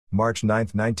March 9,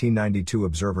 1992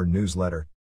 Observer Newsletter.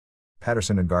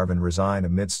 Patterson and Garvin resign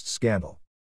amidst scandal.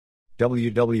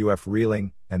 WWF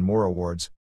Reeling and More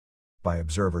Awards. By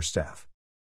Observer staff.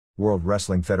 World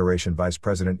Wrestling Federation Vice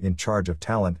President in charge of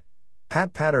talent,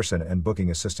 Pat Patterson, and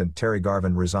booking assistant Terry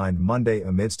Garvin resigned Monday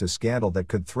amidst a scandal that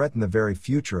could threaten the very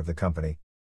future of the company.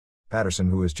 Patterson,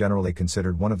 who is generally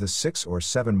considered one of the 6 or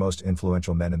 7 most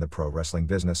influential men in the pro wrestling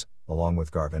business, along with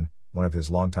Garvin, one of his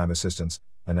longtime assistants,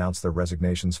 announced their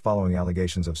resignations following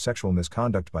allegations of sexual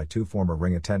misconduct by 2 former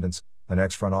ring attendants, an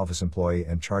ex-front office employee,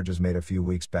 and charges made a few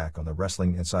weeks back on the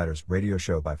Wrestling Insider's radio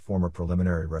show by former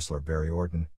preliminary wrestler Barry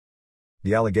Orton.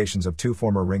 The allegations of 2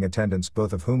 former ring attendants,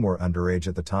 both of whom were underage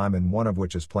at the time and one of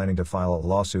which is planning to file a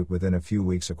lawsuit within a few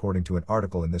weeks according to an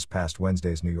article in this past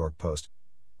Wednesday's New York Post,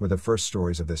 were the first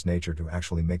stories of this nature to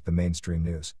actually make the mainstream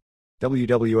news.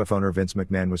 WWF owner Vince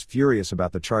McMahon was furious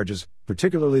about the charges,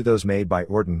 particularly those made by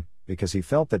Orton, because he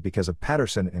felt that because of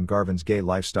Patterson and Garvin's gay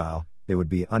lifestyle, they would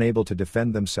be unable to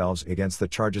defend themselves against the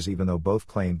charges even though both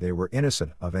claimed they were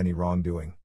innocent of any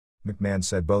wrongdoing. McMahon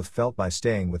said both felt by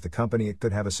staying with the company it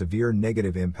could have a severe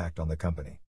negative impact on the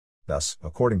company. Thus,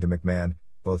 according to McMahon,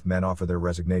 both men offer their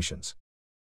resignations.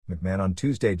 McMahon on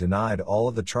Tuesday denied all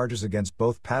of the charges against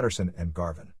both Patterson and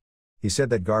Garvin. He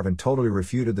said that Garvin totally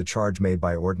refuted the charge made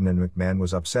by Orton, and McMahon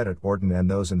was upset at Orton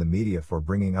and those in the media for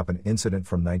bringing up an incident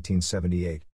from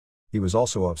 1978. He was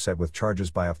also upset with charges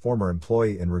by a former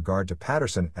employee in regard to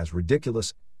Patterson as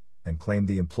ridiculous, and claimed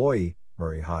the employee,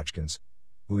 Murray Hodgkins,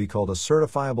 who he called a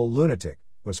certifiable lunatic,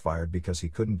 was fired because he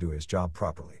couldn't do his job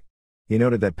properly. He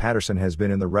noted that Patterson has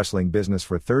been in the wrestling business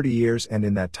for 30 years and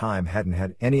in that time hadn't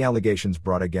had any allegations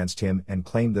brought against him, and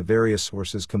claimed the various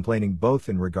sources complaining both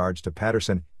in regards to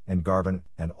Patterson and Garvin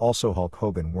and also Hulk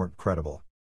Hogan weren't credible.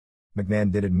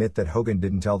 McMahon did admit that Hogan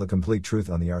didn't tell the complete truth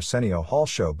on the Arsenio Hall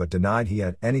show, but denied he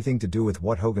had anything to do with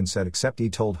what Hogan said, except he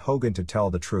told Hogan to tell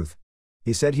the truth.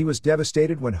 He said he was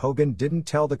devastated when Hogan didn't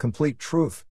tell the complete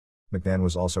truth. McMahon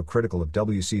was also critical of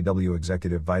WCW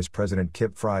Executive Vice President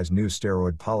Kip Frye's new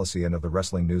steroid policy and of the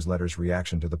Wrestling Newsletter's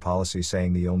reaction to the policy,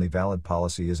 saying the only valid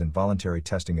policy is involuntary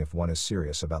testing if one is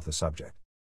serious about the subject.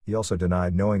 He also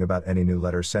denied knowing about any new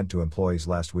letters sent to employees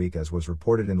last week, as was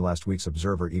reported in last week's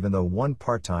Observer, even though one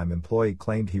part-time employee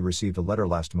claimed he received a letter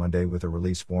last Monday with a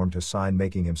release form to sign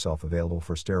making himself available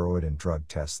for steroid and drug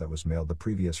tests that was mailed the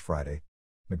previous Friday.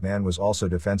 McMahon was also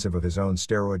defensive of his own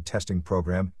steroid testing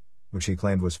program, which he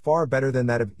claimed was far better than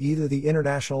that of either the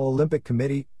International Olympic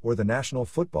Committee or the National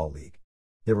Football League.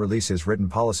 He'll release his written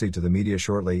policy to the media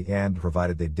shortly, and,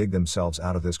 provided they dig themselves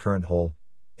out of this current hole,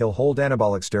 he'll hold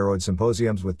anabolic steroid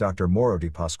symposiums with Dr. Mauro Di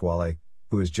Pasquale,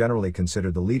 who is generally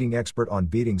considered the leading expert on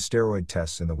beating steroid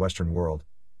tests in the Western world,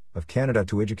 of Canada,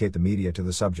 to educate the media to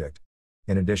the subject.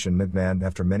 In addition, McMahon,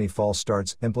 after many false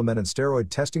starts, implemented steroid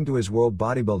testing to his World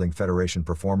Bodybuilding Federation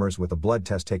performers with a blood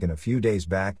test taken a few days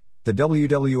back. The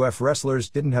WWF wrestlers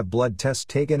didn't have blood tests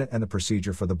taken, and the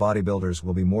procedure for the bodybuilders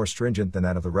will be more stringent than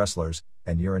that of the wrestlers,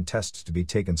 and urine tests to be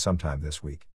taken sometime this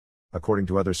week. According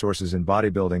to other sources in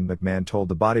bodybuilding, McMahon told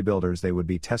the bodybuilders they would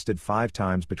be tested 5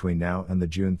 times between now and the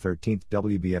June 13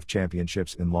 WBF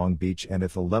Championships in Long Beach, and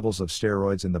if the levels of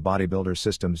steroids in the bodybuilder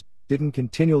systems didn't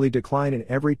continually decline in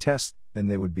every test, then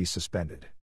they would be suspended.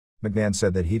 McMahon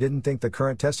said that he didn't think the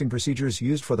current testing procedures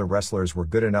used for the wrestlers were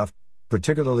good enough,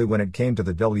 particularly when it came to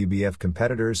the WBF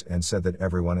competitors, and said that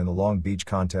everyone in the Long Beach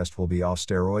contest will be off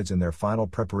steroids in their final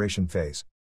preparation phase.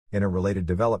 In a related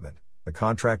development, the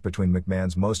contract between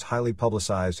McMahon's most highly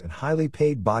publicized and highly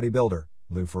paid bodybuilder,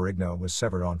 Lou Ferrigno, was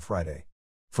severed on Friday.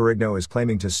 Ferrigno is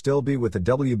claiming to still be with the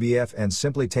WBF and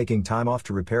simply taking time off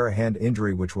to repair a hand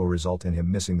injury, which will result in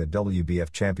him missing the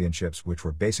WBF championships, which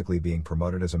were basically being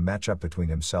promoted as a matchup between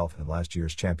himself and last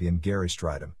year's champion Gary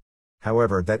Stridham.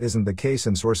 However, that isn't the case,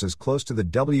 and sources close to the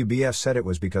WBF said it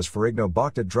was because Ferrigno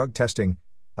balked at drug testing,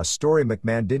 a story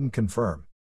McMahon didn't confirm.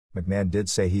 McMahon did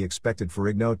say he expected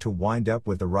Ferrigno to wind up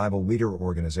with the rival Weider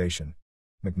organization.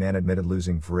 McMahon admitted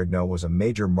losing Ferrigno was a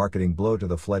major marketing blow to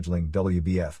the fledgling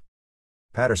WBF.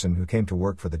 Patterson, who came to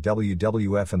work for the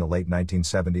WWF in the late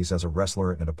 1970s as a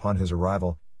wrestler and upon his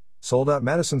arrival, sold out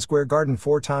Madison Square Garden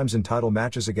 4 times in title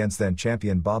matches against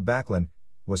then-champion Bob Backlund,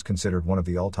 was considered one of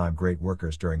the all-time great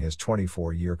workers during his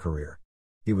 24-year career.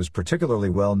 He was particularly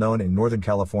well known in Northern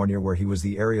California, where he was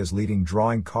the area's leading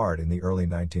drawing card in the early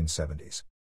 1970s.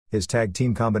 His tag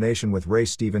team combination with Ray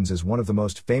Stevens is one of the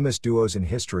most famous duos in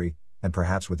history, and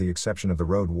perhaps with the exception of the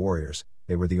Road Warriors,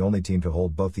 they were the only team to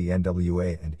hold both the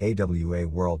NWA and AWA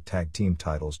World Tag Team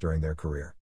titles during their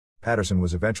career. Patterson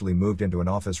was eventually moved into an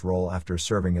office role after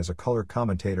serving as a color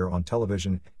commentator on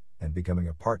television and becoming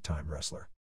a part-time wrestler.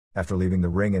 After leaving the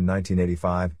ring in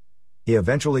 1985, He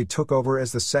eventually took over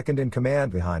as the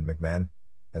second-in-command behind McMahon,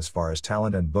 as far as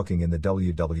talent and booking in the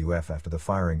WWF after the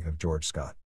firing of George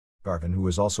Scott. Garvin, who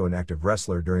was also an active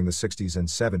wrestler during the 60s and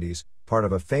 70s, part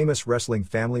of a famous wrestling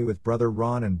family with brother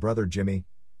Ron and brother Jimmy,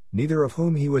 neither of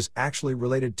whom he was actually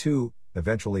related to,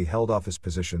 eventually held office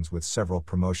positions with several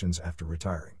promotions after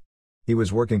retiring. He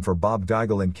was working for Bob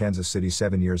Geigel in Kansas City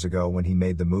 7 years ago when he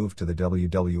made the move to the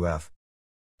WWF.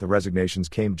 The resignations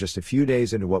came just a few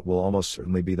days into what will almost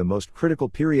certainly be the most critical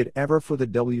period ever for the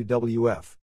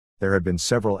WWF. There had been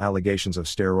several allegations of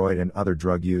steroid and other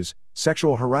drug use,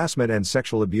 sexual harassment and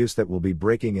sexual abuse that will be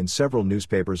breaking in several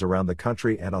newspapers around the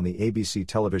country and on the ABC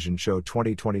television show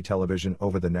 2020 Television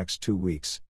over the next 2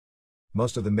 weeks.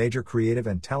 Most of the major creative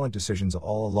and talent decisions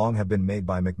all along have been made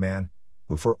by McMahon,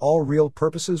 who for all real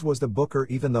purposes was the booker,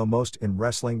 even though most in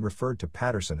wrestling referred to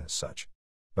Patterson as such.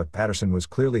 But Patterson was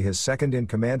clearly his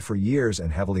second-in-command for years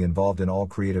and heavily involved in all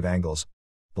creative angles.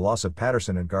 The loss of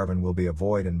Patterson and Garvin will be a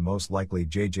void, and most likely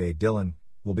J.J. Dillon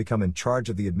will become in charge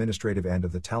of the administrative end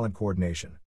of the talent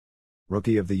coordination.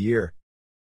 Rookie of the Year: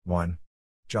 1.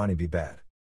 Johnny B. Bad.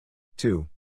 2.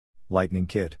 Lightning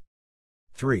Kid.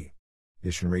 3.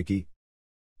 Ishinriki.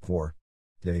 4.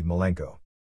 Dave Malenko.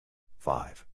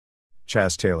 5.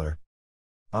 Chaz Taylor.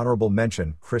 Honorable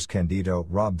mention: Chris Candido,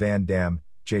 Rob Van Dam,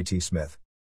 J.T. Smith.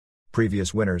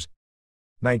 Previous winners: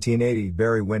 1980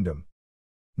 Barry Windham,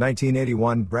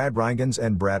 1981 Brad Rheingans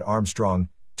and Brad Armstrong,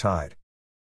 tied.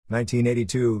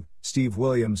 1982 Steve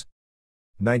Williams,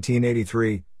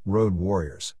 1983 Road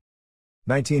Warriors,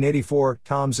 1984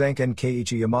 Tom Zenk and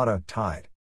Keiichi Yamada, tied.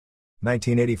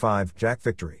 1985 Jack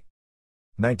Victory,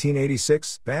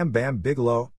 1986 Bam Bam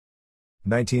Bigelow,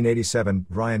 1987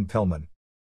 Ryan Pillman,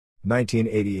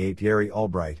 1988 Gary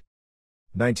Albright,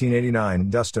 1989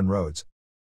 Dustin Rhodes,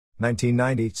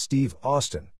 1990 Steve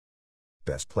Austin.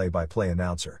 Best play-by-play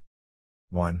announcer: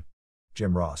 1.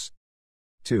 Jim Ross.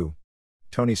 2.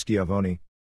 Tony Schiavone.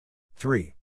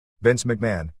 3. Vince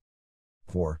McMahon.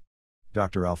 4.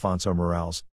 Dr. Alfonso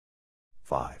Morales.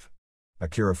 5.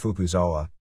 Akira Fukuzawa.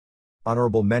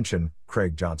 Honorable mention: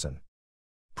 Craig Johnson.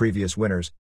 Previous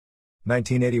winners: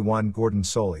 1981 Gordon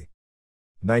Solie,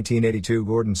 1982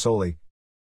 Gordon Solie,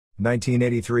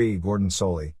 1983 Gordon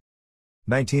Solie,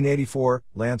 1984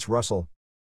 Lance Russell,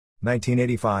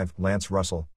 1985 Lance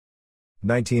Russell,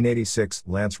 1986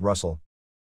 Lance Russell,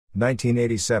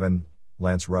 1987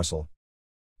 Lance Russell,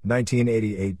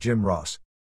 1988 Jim Ross,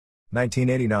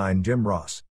 1989 Jim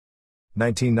Ross,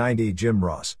 1990 Jim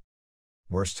Ross.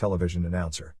 Worst television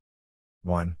announcer: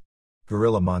 1.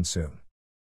 Gorilla Monsoon.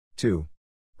 2.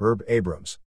 Herb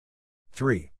Abrams.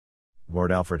 3.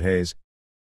 Lord Alfred Hayes.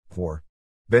 4.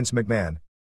 Vince McMahon.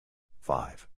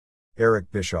 5.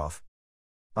 Eric Bischoff.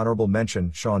 Honorable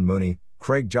mention: Sean Mooney,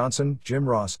 Craig Johnson, Jim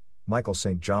Ross, Michael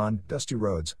St. John, Dusty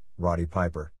Rhodes, Roddy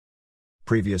Piper.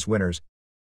 Previous winners: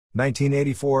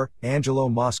 1984 Angelo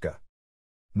Mosca,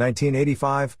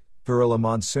 1985 Gorilla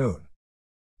Monsoon,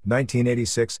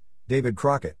 1986 David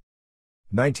Crockett,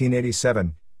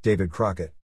 1987 David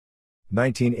Crockett,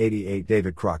 1988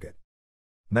 David Crockett,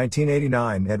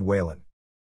 1989 Ed Whalen,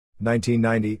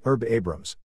 1990 Herb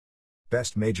Abrams.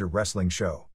 Best Major Wrestling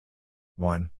Show: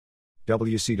 1.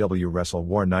 WCW Wrestle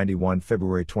War 91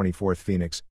 February 24,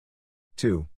 Phoenix.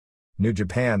 2. New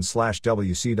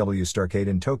Japan/WCW Starrcade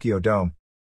in Tokyo Dome.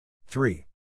 3.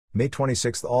 May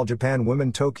 26 All Japan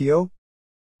Women Tokyo.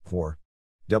 4.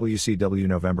 WCW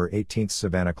November 18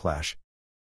 Savannah Clash.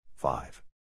 5.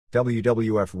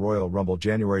 WWF Royal Rumble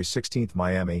January 16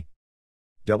 Miami.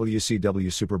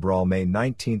 WCW Super Brawl May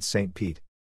 19 St. Pete.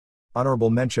 Honorable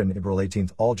mention: April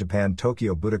 18 All Japan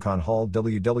Tokyo Budokan Hall.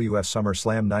 WWF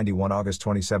SummerSlam 91 August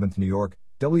 27 New York.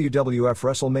 WWF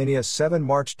WrestleMania 7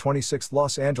 March 26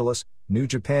 Los Angeles. New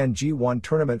Japan G1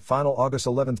 Tournament Final August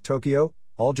 11 Tokyo.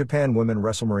 All Japan Women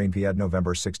WrestleMarinePiad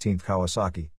November 16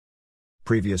 Kawasaki.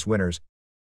 Previous winners: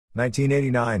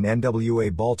 1989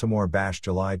 NWA Baltimore Bash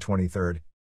July 23,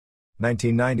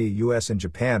 1990 US and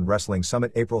Japan Wrestling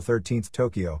Summit April 13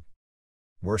 Tokyo.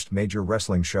 Worst Major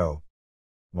Wrestling Show: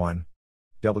 1.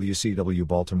 WCW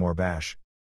Baltimore Bash.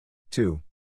 2.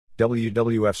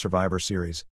 WWF Survivor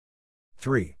Series.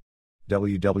 3.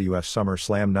 WWF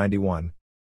SummerSlam 91.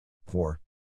 4.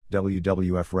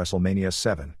 WWF WrestleMania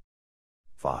 7.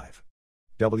 5.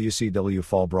 WCW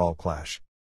Fall Brawl Clash.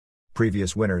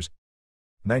 Previous winners: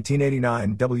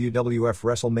 1989 WWF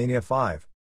WrestleMania 5.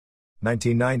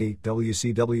 1990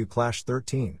 WCW Clash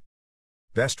 13.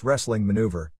 Best Wrestling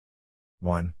Maneuver: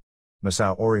 1.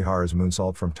 Masao Orihara's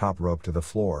moonsault from top rope to the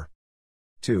floor.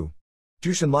 2.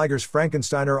 Jushin Liger's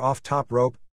Frankensteiner off top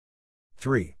rope.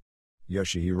 3.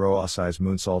 Yoshihiro Asai's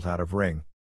moonsault out of ring.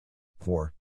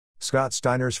 4. Scott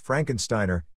Steiner's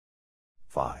Frankensteiner.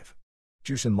 5.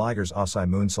 Jushin Liger's Osai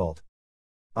Moonsault.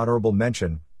 Honorable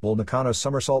mention, Bull Nakano's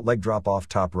somersault leg drop off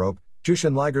top rope,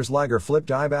 Jushin Liger's Liger flip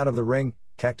dive out of the ring,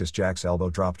 Cactus Jack's elbow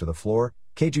drop to the floor,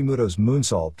 Keiji Muto's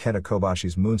moonsault, Kenta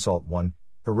Kobashi's moonsault 1,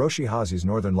 Hiroshi Hase's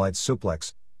Northern Lights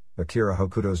suplex, Akira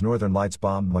Hokuto's Northern Lights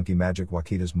bomb, Monkey Magic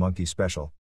Wakita's Monkey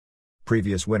Special.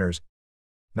 Previous winners: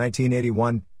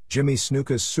 1981, Jimmy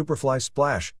Snuka's Superfly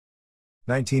Splash.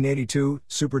 1982,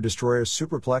 Super Destroyer's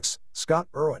Superplex, Scott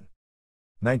Irwin.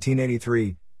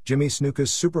 1983, Jimmy Snuka's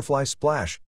Superfly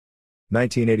Splash.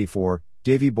 1984,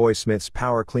 Davey Boy Smith's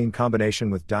Power Clean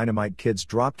combination with Dynamite Kid's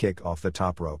dropkick off the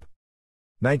top rope.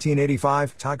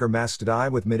 1985, Tiger Masked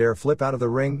Dive with midair flip out of the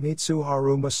ring,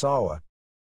 Mitsuharu Masawa.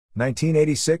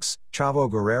 1986, Chavo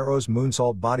Guerrero's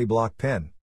Moonsault Body Block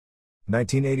Pin.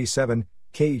 1987,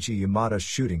 Keiji Yamada's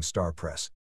Shooting Star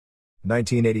Press.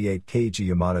 1988, Keiji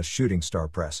Yamada's Shooting Star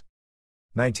Press.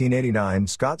 1989,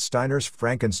 Scott Steiner's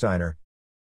Frankensteiner.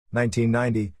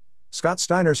 1990, Scott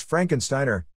Steiner's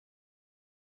Frankensteiner.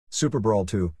 Super Brawl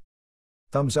 2.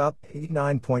 Thumbs up,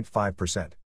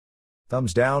 89.5%.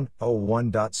 Thumbs down,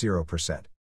 1.0%.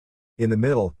 In the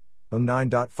middle,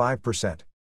 9.5%.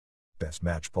 Best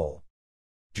match poll: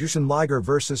 Jushin Liger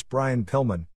vs. Brian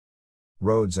Pillman.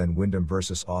 Rhodes and Wyndham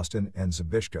vs. Austin and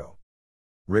Zbyszko.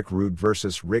 Rick Rude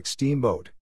vs. Rick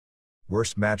Steamboat.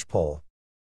 Worst match poll: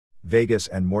 Vegas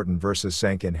and Morton vs.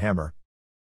 Sank and Hammer.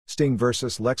 Sting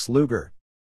vs. Lex Luger.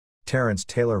 Terrence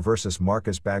Taylor vs.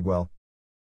 Marcus Bagwell.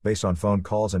 Based on phone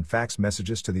calls and fax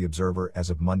messages to the Observer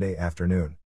as of Monday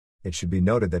afternoon. It should be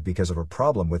noted that because of a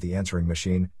problem with the answering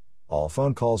machine, all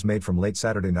phone calls made from late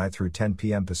Saturday night through 10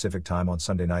 p.m. Pacific time on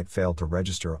Sunday night failed to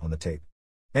register on the tape.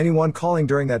 Anyone calling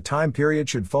during that time period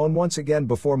should phone once again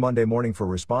before Monday morning for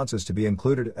responses to be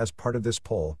included as part of this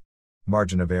poll.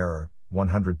 Margin of error,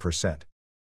 100%.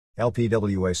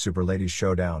 LPWA Super Ladies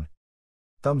Showdown.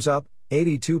 Thumbs up,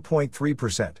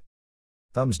 82.3%.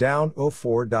 Thumbs down,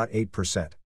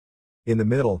 4.8%. In the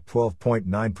middle,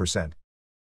 12.9%.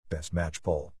 Best match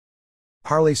poll: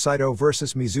 Harley Saito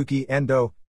vs. Mizuki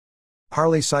Endo.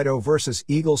 Harley Saito vs.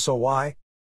 Eagle Sawai.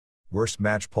 Worst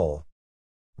match poll: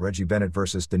 Reggie Bennett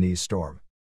vs. Denise Storm.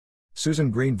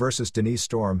 Susan Green vs. Denise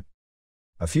Storm.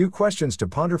 A few questions to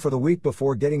ponder for the week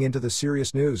before getting into the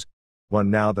serious news.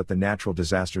 1. Now that the natural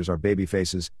disasters are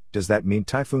babyfaces, does that mean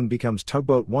Typhoon becomes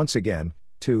Tugboat once again?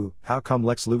 2. How come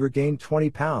Lex Luger gained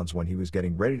 20 pounds when he was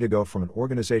getting ready to go from an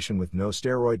organization with no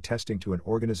steroid testing to an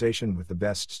organization with the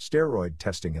best steroid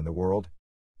testing in the world?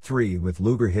 3. With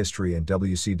Luger history in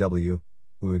WCW,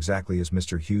 who exactly is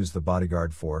Mr. Hughes the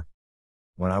bodyguard for?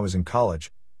 When I was in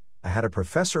college, I had a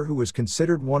professor who was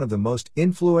considered one of the most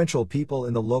influential people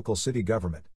in the local city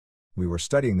government. We were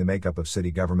studying the makeup of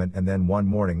city government, and then one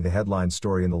morning the headline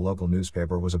story in the local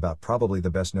newspaper was about probably the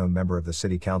best known member of the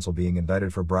city council being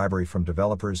indicted for bribery from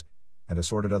developers and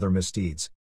assorted other misdeeds.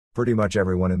 Pretty much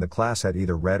everyone in the class had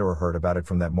either read or heard about it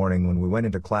from that morning when we went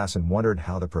into class and wondered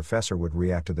how the professor would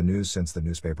react to the news, since the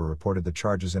newspaper reported the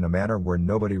charges in a manner where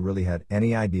nobody really had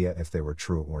any idea if they were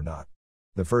true or not.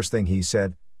 The first thing he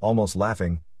said, almost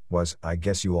laughing, was, "I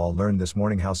guess you all learned this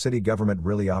morning how city government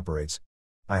really operates."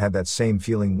 I had that same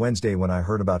feeling Wednesday when I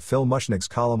heard about Phil Mushnick's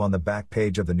column on the back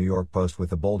page of the New York Post with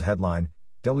the bold headline,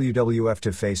 "WWF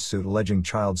to face suit alleging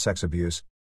child sex abuse."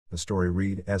 The story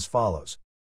read as follows.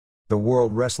 The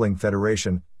World Wrestling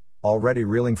Federation, already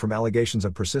reeling from allegations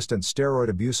of persistent steroid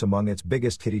abuse among its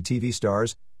biggest kitty TV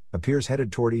stars, appears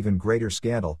headed toward even greater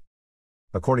scandal.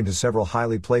 According to several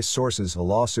highly placed sources, a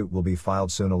lawsuit will be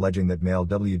filed soon alleging that male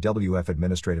WWF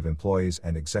administrative employees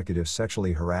and executives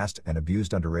sexually harassed and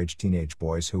abused underage teenage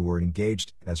boys who were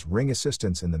engaged as ring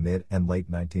assistants in the mid and late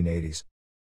 1980s.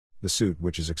 The suit,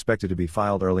 which is expected to be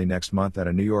filed early next month at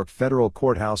a New York federal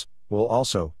courthouse, will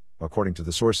also, according to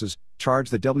the sources, charge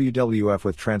the WWF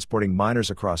with transporting minors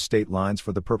across state lines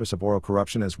for the purpose of oral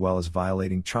corruption as well as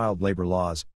violating child labor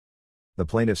laws. The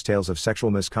plaintiff's tales of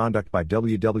sexual misconduct by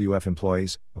WWF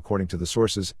employees, according to the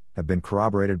sources, have been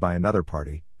corroborated by another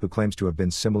party, who claims to have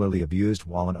been similarly abused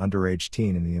while an underage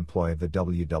teen in the employ of the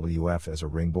WWF as a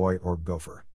ring boy or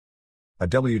gopher. A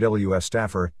WWF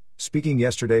staffer, speaking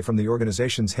yesterday from the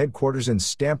organization's headquarters in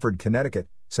Stamford, Connecticut,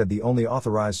 said the only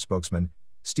authorized spokesman,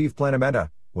 Steve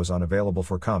Planamenta, was unavailable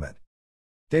for comment.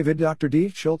 David Dr. D.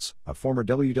 Schultz, a former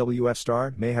WWF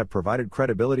star, may have provided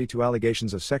credibility to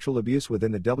allegations of sexual abuse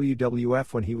within the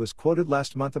WWF when he was quoted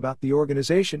last month about the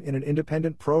organization in an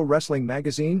independent pro wrestling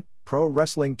magazine, Pro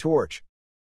Wrestling Torch.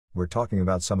 We're talking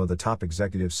about some of the top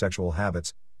executives' sexual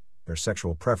habits, their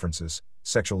sexual preferences,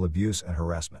 sexual abuse and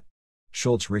harassment.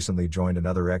 Schultz recently joined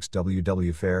another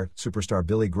ex-WWF superstar,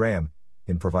 Billy Graham,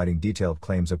 in providing detailed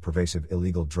claims of pervasive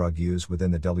illegal drug use within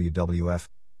the WWF,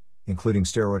 including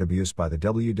steroid abuse by the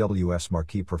WWF's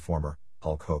marquee performer,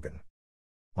 Hulk Hogan.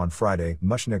 On Friday,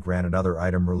 Mushnick ran another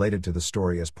item related to the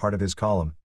story as part of his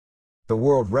column. The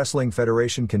World Wrestling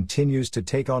Federation continues to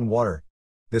take on water.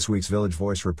 This week's Village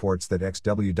Voice reports that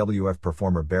ex-WWF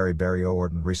performer Barry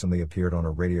O'Orton recently appeared on a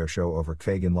radio show over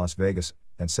Quake in Las Vegas,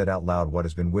 and said out loud what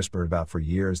has been whispered about for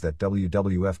years, that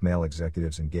WWF male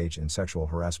executives engage in sexual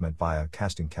harassment via a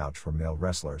casting couch for male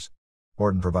wrestlers.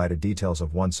 Orton provided details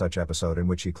of one such episode in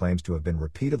which he claims to have been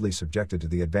repeatedly subjected to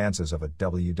the advances of a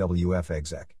WWF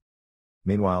exec.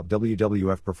 Meanwhile,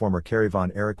 WWF performer Kerry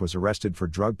Von Erich was arrested for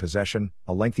drug possession.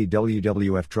 A lengthy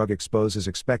WWF drug expose is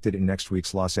expected in next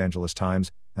week's Los Angeles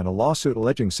Times, and a lawsuit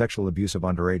alleging sexual abuse of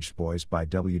underage boys by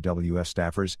WWF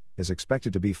staffers is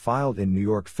expected to be filed in New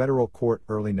York federal court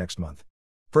early next month.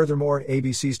 Furthermore,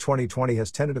 ABC's 2020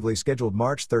 has tentatively scheduled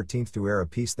March 13 to air a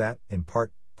piece that, in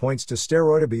part, points to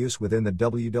steroid abuse within the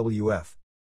WWF.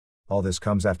 All this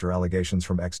comes after allegations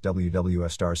from ex-WWF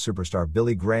superstar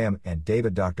Billy Graham and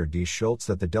David Dr. D. Schultz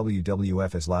that the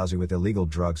WWF is lousy with illegal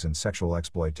drugs and sexual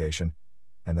exploitation,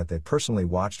 and that they personally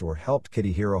watched or helped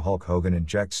kitty hero Hulk Hogan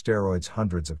inject steroids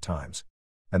hundreds of times.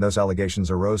 And those allegations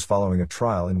arose following a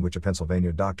trial in which a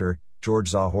Pennsylvania doctor,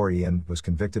 George Zahorian, was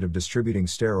convicted of distributing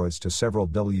steroids to several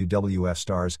WWF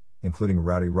stars, including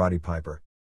Roddy Piper.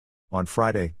 On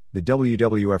Friday, the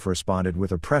WWF responded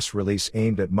with a press release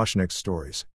aimed at Mushnick's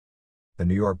stories. The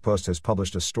New York Post has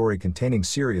published a story containing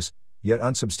serious, yet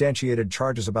unsubstantiated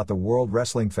charges about the World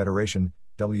Wrestling Federation,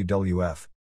 WWF.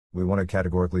 We want to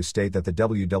categorically state that the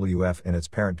WWF and its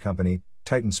parent company,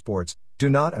 Titan Sports, do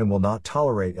not and will not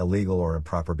tolerate illegal or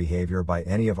improper behavior by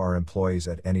any of our employees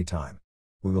at any time.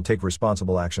 We will take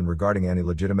responsible action regarding any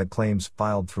legitimate claims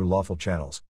filed through lawful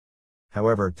channels.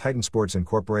 However, Titan Sports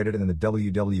Incorporated and the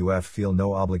WWF feel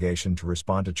no obligation to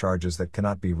respond to charges that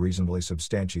cannot be reasonably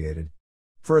substantiated.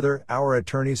 Further, our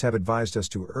attorneys have advised us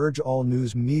to urge all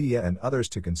news media and others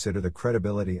to consider the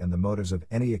credibility and the motives of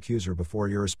any accuser before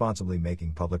irresponsibly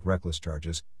making public reckless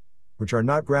charges, which are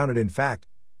not grounded in fact,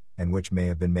 and which may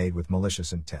have been made with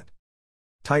malicious intent.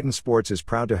 Titan Sports is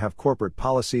proud to have corporate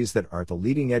policies that are at the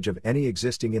leading edge of any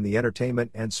existing in the entertainment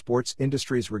and sports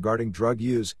industries regarding drug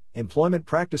use, employment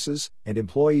practices, and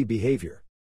employee behavior.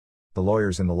 The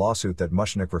lawyers in the lawsuit that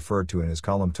Mushnick referred to in his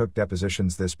column took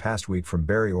depositions this past week from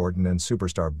Barry Orton and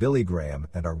superstar Billy Graham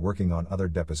and are working on other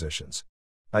depositions.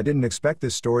 I didn't expect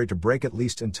this story to break, at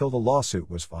least until the lawsuit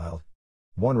was filed.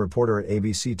 One reporter at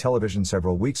ABC Television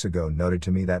several weeks ago noted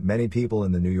to me that many people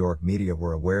in the New York media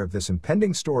were aware of this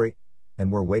impending story and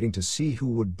were waiting to see who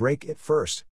would break it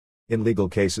first. In legal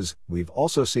cases, we've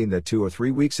also seen that 2 or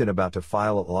 3 weeks in about to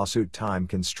file a lawsuit time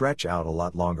can stretch out a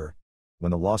lot longer.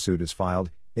 When the lawsuit is filed,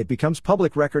 it becomes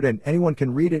public record and anyone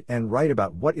can read it and write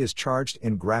about what is charged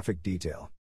in graphic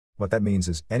detail. What that means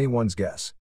is anyone's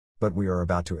guess. But we are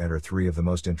about to enter 3 of the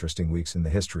most interesting weeks in the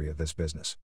history of this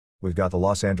business. We've got the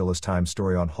Los Angeles Times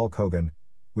story on Hulk Hogan,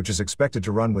 which is expected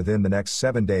to run within the next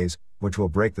 7 days, which will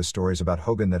break the stories about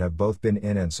Hogan that have both been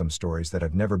in and some stories that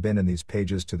have never been in these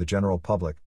pages to the general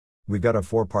public. We've got a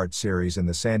 4-part series in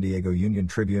the San Diego Union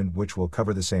Tribune which will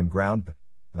cover the same ground,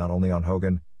 not only on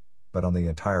Hogan, but on the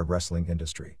entire wrestling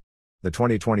industry. The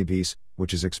 2020 piece,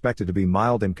 which is expected to be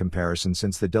mild in comparison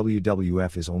since the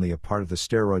WWF is only a part of the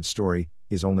steroid story,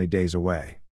 is only days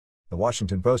away. The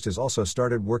Washington Post has also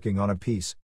started working on a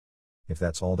piece. If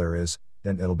that's all there is,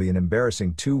 then it'll be an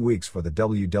embarrassing 2 weeks for the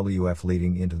WWF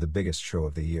leading into the biggest show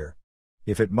of the year.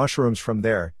 If it mushrooms from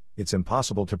there, it's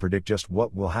impossible to predict just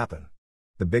what will happen.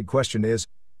 The big question is,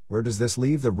 where does this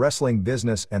leave the wrestling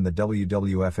business and the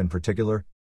WWF in particular?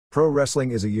 Pro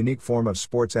wrestling is a unique form of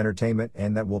sports entertainment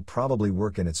and that will probably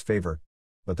work in its favor.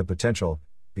 But the potential,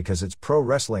 because it's pro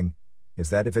wrestling, is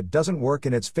that if it doesn't work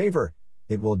in its favor,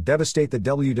 it will devastate the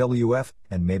WWF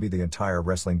and maybe the entire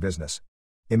wrestling business.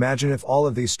 Imagine if all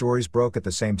of these stories broke at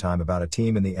the same time about a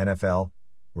team in the NFL,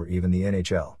 or even the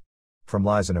NHL. From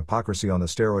lies and hypocrisy on the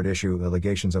steroid issue,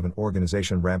 allegations of an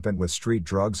organization rampant with street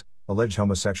drugs, alleged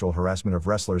homosexual harassment of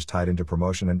wrestlers tied into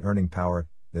promotion and earning power,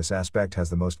 this aspect has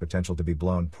the most potential to be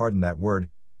blown, pardon that word,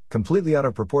 completely out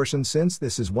of proportion, since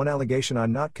this is one allegation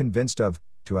I'm not convinced of,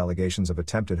 to allegations of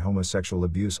attempted homosexual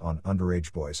abuse on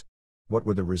underage boys. What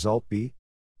would the result be?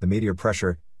 The media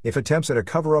pressure, if attempts at a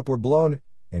cover-up were blown,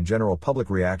 and general public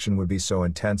reaction would be so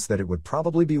intense that it would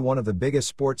probably be one of the biggest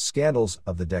sports scandals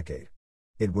of the decade.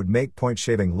 It would make point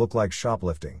shaving look like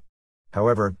shoplifting.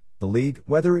 However, the league,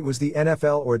 whether it was the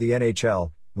NFL or the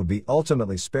NHL, would be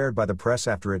ultimately spared by the press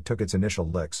after it took its initial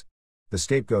licks. The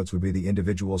scapegoats would be the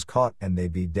individuals caught and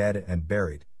they'd be dead and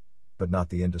buried. But not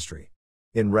the industry.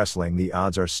 In wrestling, the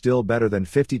odds are still better than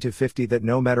 50-50 that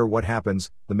no matter what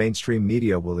happens, the mainstream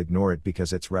media will ignore it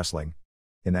because it's wrestling.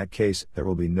 In that case, there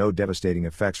will be no devastating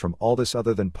effects from all this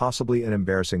other than possibly an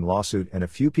embarrassing lawsuit and a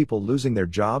few people losing their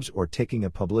jobs or taking a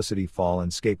publicity fall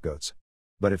and scapegoats.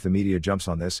 But if the media jumps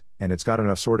on this, and it's got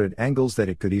enough sordid angles that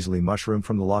it could easily mushroom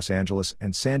from the Los Angeles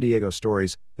and San Diego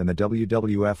stories, then the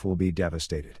WWF will be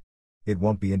devastated. It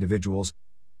won't be individuals,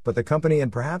 but the company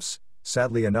and perhaps,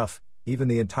 sadly enough, even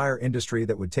the entire industry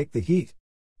that would take the heat.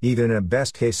 Even in a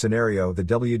best-case scenario, the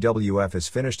WWF is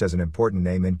finished as an important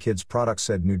name in kids' products,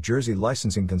 said New Jersey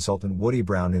licensing consultant Woody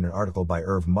Brown in an article by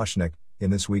Irv Mushnick in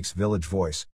this week's Village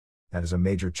Voice. That is a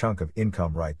major chunk of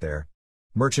income right there.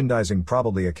 Merchandising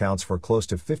probably accounts for close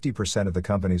to 50% of the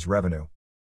company's revenue.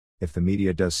 If the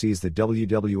media does seize the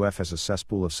WWF as a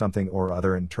cesspool of something or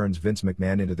other and turns Vince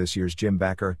McMahon into this year's Jim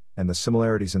backer, and the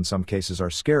similarities in some cases are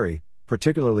scary,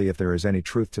 particularly if there is any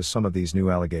truth to some of these new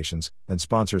allegations, then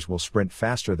sponsors will sprint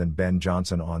faster than Ben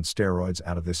Johnson on steroids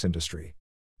out of this industry.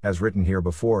 As written here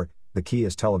before, the key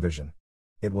is television.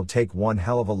 It will take one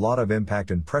hell of a lot of impact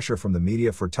and pressure from the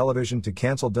media for television to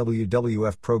cancel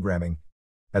WWF programming.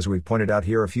 As we've pointed out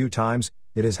here a few times,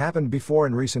 it has happened before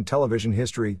in recent television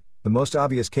history, the most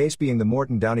obvious case being the Mort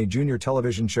and Downey Jr.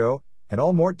 television show, and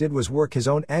all Mort did was work his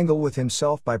own angle with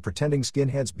himself by pretending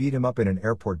skinheads beat him up in an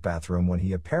airport bathroom when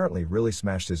he apparently really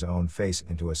smashed his own face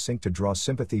into a sink to draw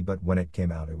sympathy, but when it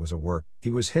came out it was a work, he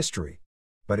was history.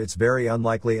 But it's very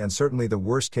unlikely and certainly the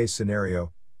worst case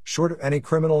scenario, short of any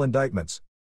criminal indictments.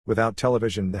 Without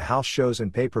television, the house shows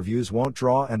and pay-per-views won't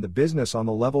draw, and the business on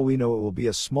the level we know it will be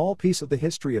a small piece of the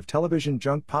history of television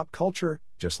junk pop culture,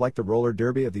 just like the roller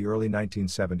derby of the early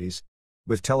 1970s.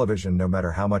 With television, no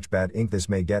matter how much bad ink this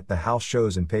may get, the house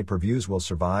shows and pay-per-views will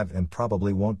survive and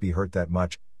probably won't be hurt that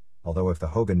much, although if the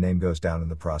Hogan name goes down in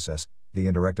the process, the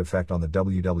indirect effect on the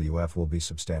WWF will be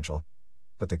substantial.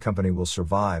 But the company will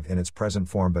survive in its present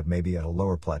form, but maybe at a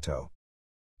lower plateau.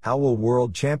 How will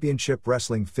World Championship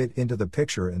Wrestling fit into the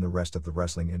picture in the rest of the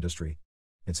wrestling industry?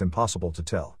 It's impossible to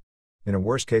tell. In a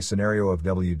worst-case scenario of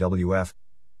WWF,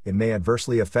 it may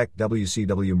adversely affect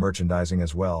WCW merchandising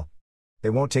as well.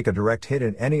 They won't take a direct hit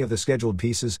in any of the scheduled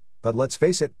pieces, but let's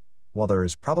face it, while there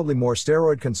is probably more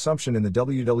steroid consumption in the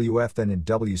WWF than in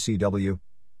WCW,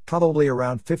 probably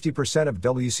around 50% of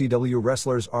WCW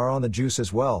wrestlers are on the juice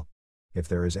as well. If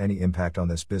there is any impact on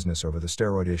this business over the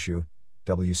steroid issue,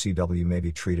 WCW may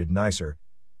be treated nicer,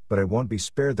 but it won't be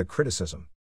spared the criticism.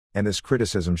 And this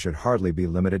criticism should hardly be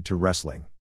limited to wrestling.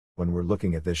 When we're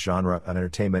looking at this genre of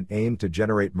entertainment aimed to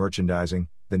generate merchandising,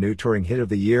 the new touring hit of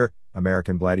the year,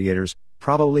 American Gladiators,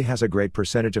 probably has a great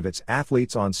percentage of its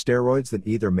athletes on steroids than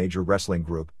either major wrestling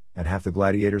group, and half the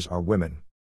gladiators are women.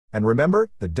 And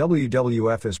remember, the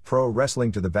WWF is pro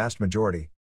wrestling to the vast majority.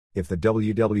 If the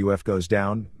WWF goes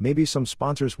down, maybe some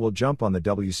sponsors will jump on the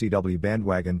WCW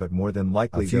bandwagon, but more than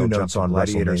likely they'll jump on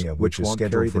Gladiators, which won't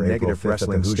carry the negative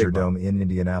wrestling Hoosier Dome in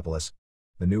Indianapolis.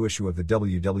 The new issue of the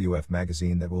WWF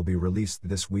magazine that will be released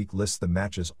this week lists the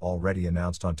matches already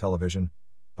announced on television: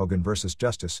 Hogan vs.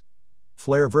 Justice,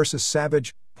 Flair vs.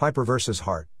 Savage, Piper vs.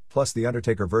 Hart, plus The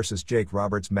Undertaker vs. Jake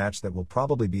Roberts match that will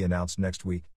probably be announced next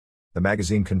week. The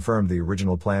magazine confirmed the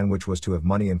original plan, which was to have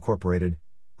Money Incorporated,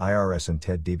 IRS and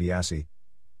Ted DiBiase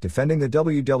defending the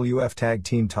WWF Tag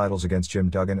Team titles against Jim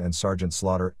Duggan and Sergeant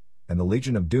Slaughter, and the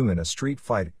Legion of Doom in a street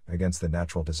fight against the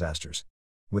Natural Disasters.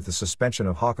 With the suspension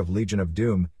of Hawk of Legion of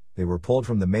Doom, they were pulled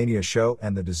from the Mania show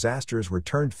and the Disasters were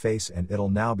turned face, and it'll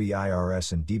now be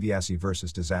IRS and DiBiase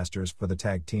vs. Disasters for the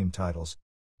tag team titles.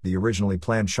 The originally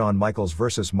planned Shawn Michaels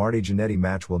vs. Marty Jannetty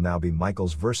match will now be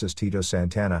Michaels vs. Tito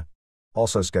Santana.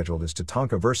 Also scheduled is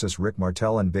Tatanka vs. Rick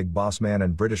Martel and Big Boss Man,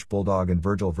 and British Bulldog and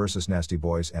Virgil vs. Nasty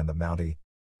Boys and the Mountie.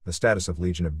 The status of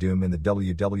Legion of Doom in the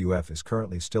WWF is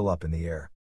currently still up in the air.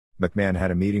 McMahon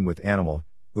had a meeting with Animal,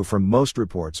 who from most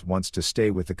reports wants to stay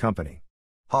with the company.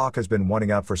 Hawk has been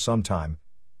wanting out for some time,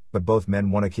 but both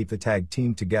men want to keep the tag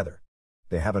team together.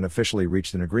 They haven't officially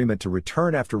reached an agreement to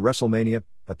return after WrestleMania,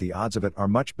 but the odds of it are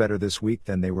much better this week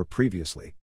than they were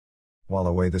previously. While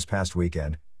away this past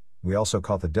weekend, we also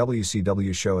caught the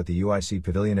WCW show at the UIC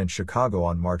Pavilion in Chicago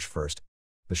on March 1st.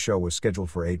 The show was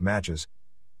scheduled for 8 matches,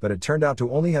 but it turned out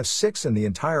to only have 6, and the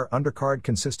entire undercard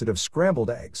consisted of scrambled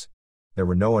eggs. There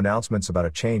were no announcements about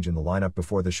a change in the lineup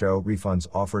before the show, refunds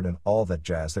offered, and all that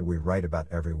jazz that we write about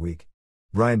every week.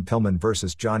 Brian Pillman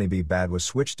vs. Johnny B. Bad was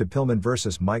switched to Pillman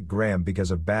vs. Mike Graham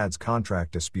because of Bad's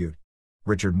contract dispute.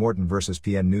 Richard Morton vs.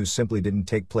 PN News simply didn't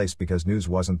take place because News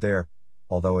wasn't there,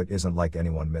 although it isn't like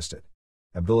anyone missed it.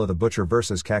 Abdullah the Butcher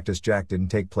vs. Cactus Jack didn't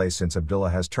take place since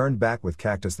Abdullah has turned back with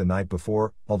Cactus the night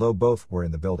before, although both were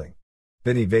in the building.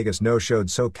 Vinny Vegas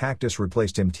no-showed, so Cactus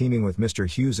replaced him, teaming with Mr.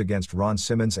 Hughes against Ron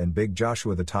Simmons and Big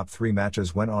Joshua. The top 3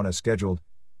 matches went on as scheduled,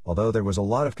 although there was a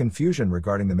lot of confusion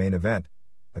regarding the main event,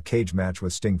 a cage match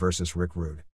with Sting vs. Rick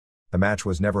Rude. The match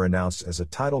was never announced as a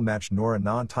title match nor a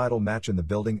non-title match in the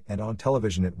building, and on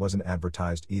television it wasn't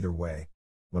advertised either way.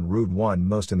 When Rude won,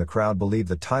 most in the crowd believed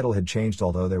the title had changed,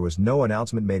 although there was no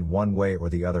announcement made one way or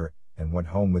the other, and went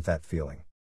home with that feeling.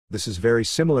 This is very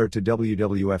similar to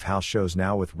WWF house shows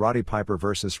now, with Roddy Piper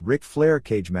vs. Ric Flair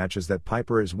cage matches that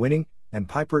Piper is winning, and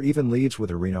Piper even leads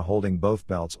with Arena holding both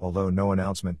belts, although no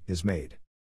announcement is made.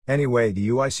 Anyway, the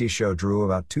UIC show drew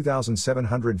about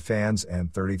 2,700 fans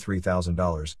and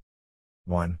 $33,000.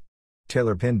 1.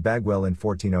 Taylor pinned Bagwell in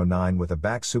 1409 with a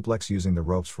back suplex using the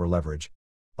ropes for leverage.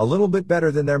 A little bit better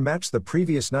than their match the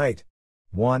previous night.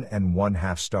 1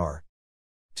 1/2 star.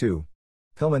 2.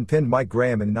 Pillman pinned Mike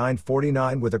Graham in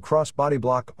 9:49 with a cross-body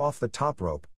block off the top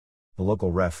rope. The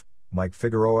local ref, Mike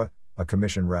Figueroa, a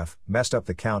commission ref, messed up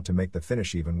the count to make the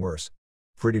finish even worse.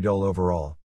 Pretty dull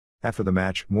overall. After the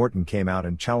match, Morton came out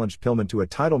and challenged Pillman to a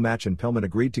title match, and Pillman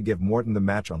agreed to give Morton the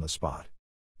match on the spot.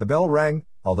 The bell rang,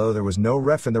 although there was no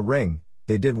ref in the ring.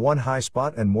 They did one high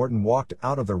spot and Morton walked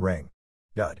out of the ring.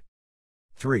 Dud.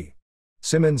 3.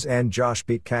 Simmons and Josh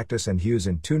beat Cactus and Hughes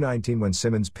in 2:19 when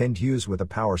Simmons pinned Hughes with a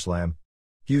power slam.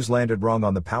 Hughes landed wrong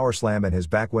on the power slam and his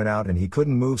back went out and he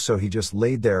couldn't move, so he just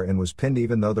laid there and was pinned,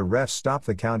 even though the refs stopped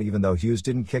the count, even though Hughes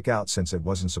didn't kick out since it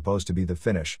wasn't supposed to be the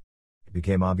finish. It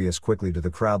became obvious quickly to the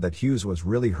crowd that Hughes was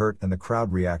really hurt, and the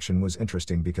crowd reaction was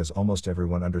interesting because almost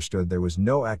everyone understood there was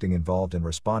no acting involved and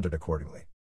responded accordingly.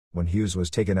 When Hughes was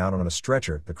taken out on a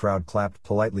stretcher, the crowd clapped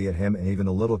politely at him and even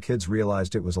the little kids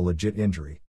realized it was a legit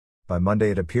injury. By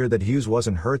Monday it appeared that Hughes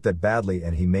wasn't hurt that badly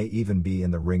and he may even be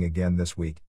in the ring again this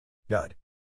week. Dud.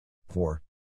 4.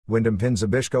 Wyndham pinned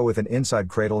Zbyszko with an inside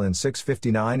cradle in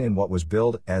 6:59 in what was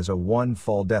billed as a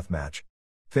one-fall death match.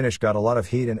 Finish got a lot of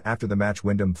heat, and after the match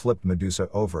Wyndham flipped Medusa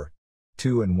over.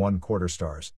 2 1/4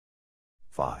 stars.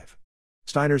 5.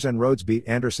 Steiners and Rhodes beat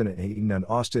Anderson and Eaton and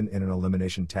Austin in an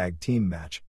elimination tag team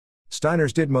match.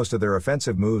 Steiners did most of their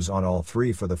offensive moves on all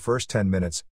three for the first 10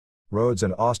 minutes. Rhodes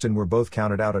and Austin were both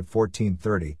counted out at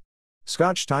 14:30.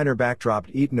 Scott Steiner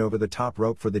backdropped Eaton over the top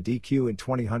rope for the DQ in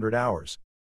 2000 hours.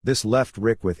 This left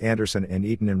Rick with Anderson and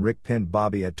Eaton, and Rick pinned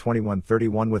Bobby at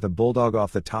 21:31 with a bulldog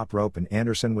off the top rope and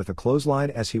Anderson with a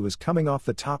clothesline as he was coming off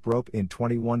the top rope in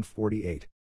 21:48.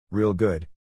 Real good.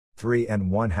 3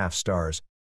 1/2 stars.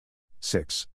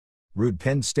 6. Rude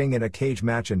pinned Sting in a cage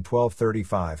match in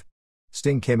 12:35.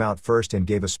 Sting came out first and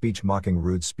gave a speech mocking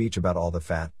Rude's speech about all the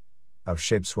fat,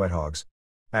 out-of-shape sweathogs.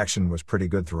 Action was pretty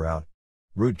good throughout.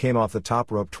 Rude came off the top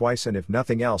rope twice, and if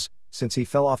nothing else, since he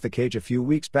fell off the cage a few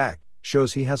weeks back,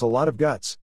 shows he has a lot of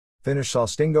guts. Finish saw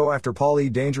Sting go after Paul E.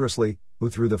 dangerously,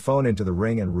 who threw the phone into the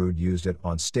ring, and Rude used it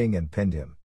on Sting and pinned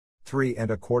him. 3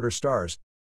 1/4 stars.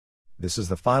 This is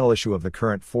the final issue of the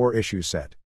current 4-issue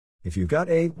set. If you've got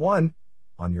A1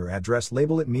 on your address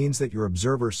label, it means that your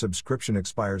Observer subscription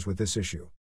expires with this issue.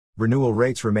 Renewal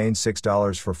rates remain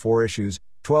 $6 for 4 issues,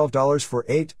 $12 for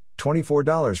 8,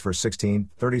 $24 for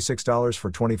 16, $36 for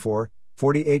 24,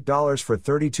 $48 for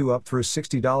 32 up through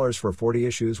 $60 for 40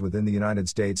 issues within the United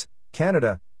States,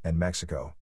 Canada, and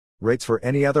Mexico. Rates for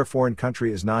any other foreign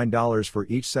country is $9 for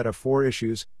each set of 4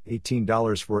 issues,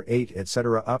 $18 for 8,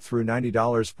 etc. up through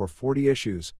 $90 for 40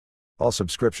 issues. All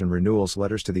subscription renewals,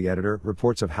 letters to the editor,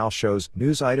 reports of house shows,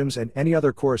 news items, and any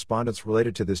other correspondence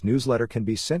related to this newsletter can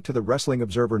be sent to the Wrestling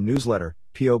Observer Newsletter,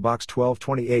 P.O. Box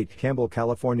 1228, Campbell,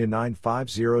 California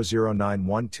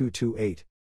 950091228.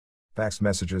 Fax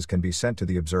messages can be sent to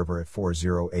the Observer at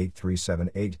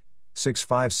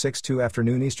 408-378-6562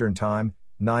 afternoon Eastern Time,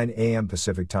 9 a.m.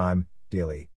 Pacific Time,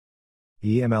 daily.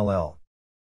 EMLL.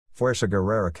 Fuerza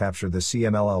Guerrera captured the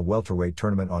CMLL welterweight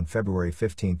tournament on February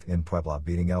 15 in Puebla,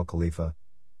 beating El Khalifa,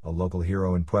 a local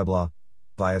hero in Puebla,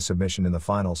 via submission in the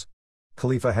finals.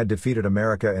 Khalifa had defeated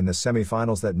America in the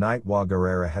semifinals that night, while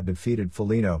Guerrera had defeated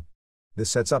Felino. This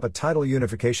sets up a title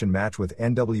unification match with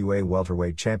NWA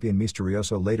welterweight champion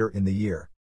Misterioso later in the year.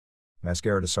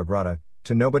 Mascara de Sagrada,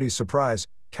 to nobody's surprise,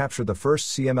 captured the first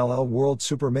CMLL World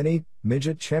Super Mini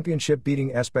Midget Championship,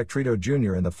 beating Espectrito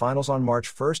Jr. in the finals on March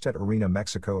 1 at Arena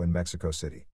Mexico in Mexico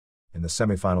City. In the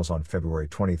semifinals on February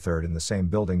 23 in the same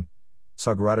building,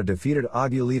 Sagrada defeated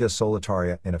Aguilita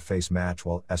Solitaria in a face match,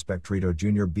 while Espectrito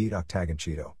Jr. beat Octagon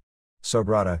Cheeto.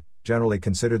 Sagrada, generally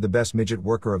considered the best midget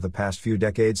worker of the past few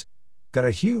decades, got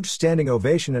a huge standing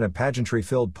ovation in a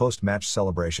pageantry-filled post-match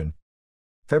celebration.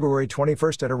 February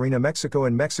 21 at Arena Mexico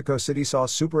in Mexico City saw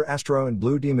Super Astro and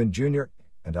Blue Demon Jr.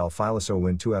 and Al Filoso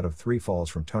win 2 out of 3 falls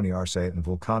from Tony Arce and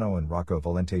Vulcano and Rocco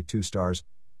Valente 2 stars.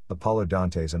 Apollo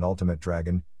Dantes and Ultimate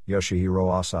Dragon, Yoshihiro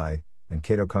Asai, and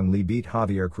Kato Kung Lee beat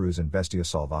Javier Cruz and Bestia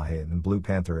Salvaje and Blue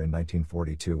Panther in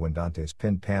 1942 when Dantes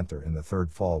pinned Panther in the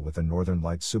third fall with a Northern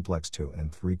Lights suplex 2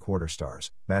 3/4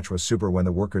 stars. Match was super when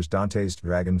the workers Dantes,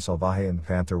 Dragon, Salvaje and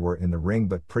Panther were in the ring,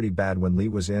 but pretty bad when Lee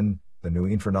was in. The new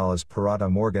Infernales Parada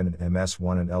Morgan and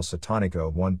MS1 and El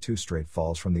Satanico won 2 straight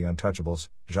falls from the Untouchables,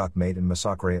 Jacques Mate and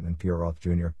Massacre and Pierrot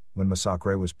Jr., when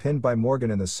Massacre was pinned by Morgan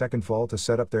in the second fall to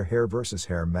set up their hair versus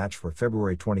hair match for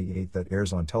February 28 that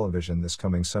airs on television this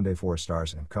coming Sunday. 4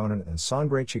 stars, and Conan and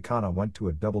Sangre Chicana went to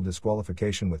a double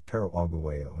disqualification with Pero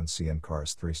Aguayo and CN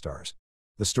Cars 3 stars.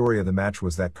 The story of the match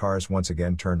was that Cars once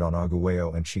again turned on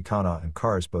Aguayo and Chicana, and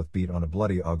Cars both beat on a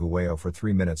bloody Aguayo for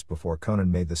 3 minutes before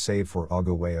Conan made the save for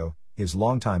Aguayo, his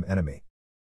longtime enemy.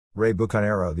 Ray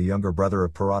Bucanero, the younger brother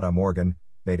of Parada Morgan,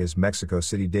 made his Mexico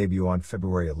City debut on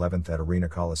February 11 at Arena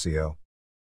Coliseo.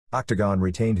 Octagon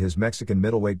retained his Mexican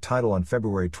middleweight title on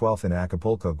February 12 in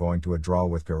Acapulco, going to a draw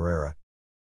with Guerrera.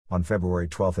 On February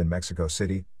 12 in Mexico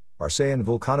City, Arce and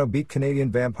Vulcano beat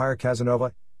Canadian Vampire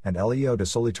Casanova, and Elio de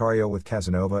Solitario with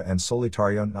Casanova and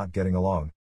Solitario not getting along.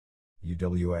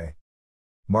 UWA.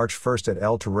 March 1 at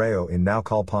El Torreo in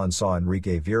Naucalpan saw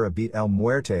Enrique Vera beat El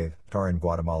Muerte, Tar in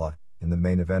Guatemala, in the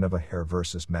main event of a hair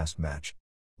versus mask match.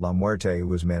 La Muerte, who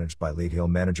was managed by Lead Hill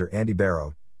manager Andy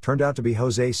Barrow, turned out to be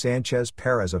Jose Sanchez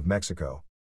Perez of Mexico.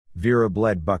 Vera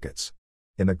bled buckets.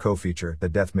 In the co-feature, the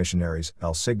Death Missionaries,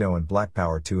 El Signo and Black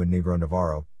Power 2 and Negro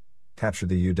Navarro, captured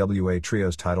the UWA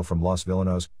Trios title from Los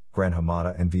Villanos, Gran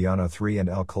Hamada and Villano 3, and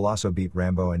El Coloso beat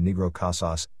Rambo and Negro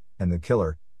Casas, and The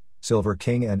Killer, Silver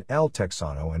King and El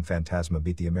Texano and Fantasma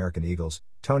beat the American Eagles,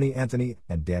 Tony Anthony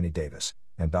and Danny Davis,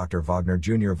 and Dr. Wagner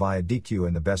Jr. via DQ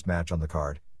in the best match on the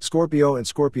card. Scorpio and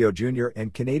Scorpio Jr.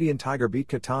 and Canadian Tiger beat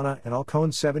Katana and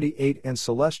Alcon 78 and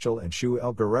Celestial and Shu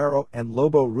El Guerrero and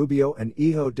Lobo Rubio and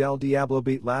Hijo del Diablo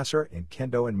beat Lasser and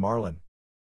Kendo and Marlon.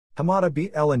 Hamada beat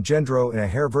El Engendro in a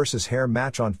hair versus hair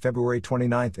match on February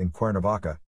 29 in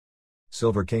Cuernavaca.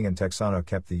 Silver King and Texano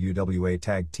kept the UWA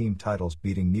Tag Team titles,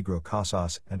 beating Negro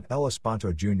Casas and El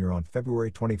Espanto Jr. on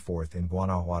February 24 in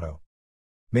Guanajuato.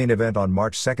 Main event on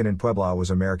March 2 in Puebla was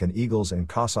American Eagles and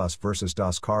Casas vs.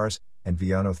 Dos Cars, and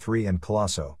Villano 3 and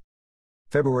Coloso.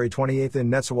 February 28 in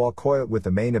Netzahualcoyot, with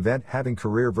the main event having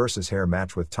career versus hair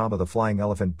match with Tamba the Flying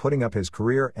Elephant putting up his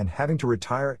career and having to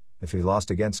retire if he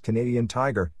lost against Canadian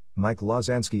Tiger, Mike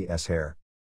Lazansky's hair.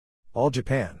 All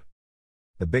Japan.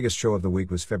 The biggest show of the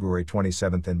week was February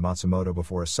 27 in Matsumoto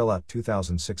before a sellout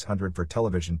 2,600 for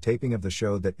television taping of the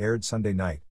show that aired Sunday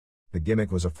night. The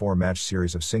gimmick was a 4-match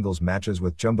series of singles matches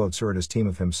with Jumbo Tsuruta's team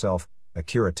of himself,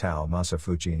 Akira Tao,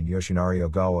 Masafuchi and Yoshinari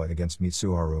Ogawa against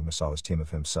Mitsuharu Masawa's team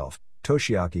of himself,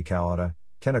 Toshiaki Kawada,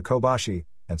 Kena Kobashi,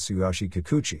 and Tsuyoshi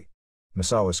Kikuchi.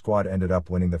 Masawa's squad ended up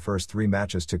winning the first 3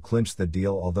 matches to clinch the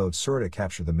deal, although Tsuruta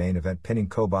captured the main event, pinning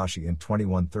Kobashi in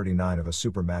 21:39 of a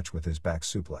super match with his back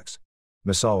suplex.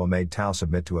 Masawa made Tao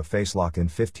submit to a facelock in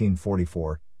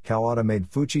 15:44, Kawada made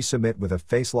Fuchi submit with a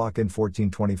facelock in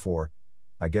 14:24.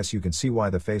 I guess you can see why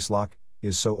the facelock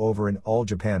is so over in All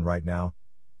Japan right now,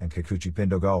 and Kikuchi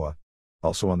pinned Ogawa.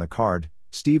 Also on the card,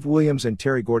 Steve Williams and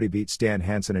Terry Gordy beat Stan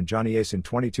Hansen and Johnny Ace in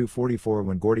 22:44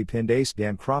 when Gordy pinned Ace.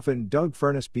 Dan Crawford and Doug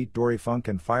Furness beat Dory Funk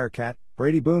and Firecat.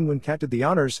 Brady Boone when Cat did the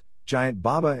honors. Giant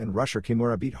Baba and Rusher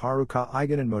Kimura beat Haruka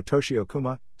Eigen and Motoshi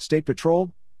Okuma. State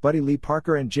Patrol, Buddy Lee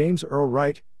Parker and James Earl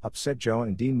Wright, Upset Joe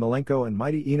and Dean Malenko and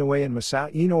Mighty Inoue and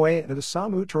Masao Inoue and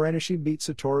Osamu Teranishi beat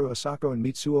Satoru Osako and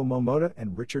Mitsuo Momoda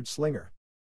and Richard Slinger.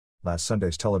 Last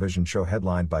Sunday's television show,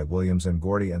 headlined by Williams and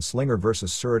Gordy and Slinger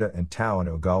vs. Tsuruta and Tao and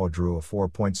Ogawa, drew a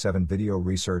 4.7 video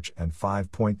research and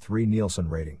 5.3 Nielsen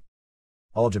rating.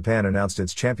 All Japan announced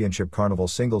its Championship Carnival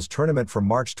Singles Tournament from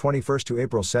March 21 to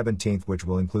April 17, which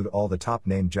will include all the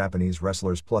top-named Japanese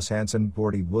wrestlers plus Hansen,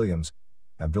 Gordy, Williams,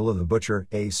 Abdullah the Butcher,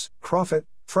 Ace, Crawford,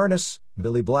 Furness,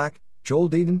 Billy Black, Joel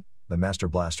Deaton, the Master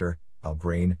Blaster, Al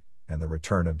Green, and the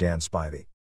return of Dan Spivey.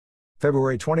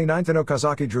 February 29 in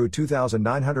Okazaki drew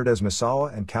 2,900 as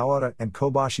Misawa and Kawada and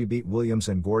Kobashi beat Williams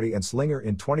and Gordy and Slinger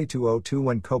in 22:02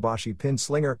 when Kobashi pinned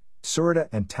Slinger. Tsuruta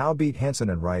and Tao beat Hansen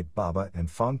and Wright. Baba and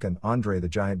Funk and Andre the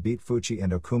Giant beat Fuchi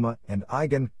and Okuma and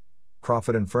Eigen.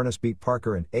 Crawford and Furness beat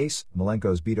Parker and Ace.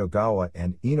 Malenko's beat Ogawa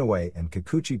and Inoue, and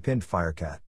Kikuchi pinned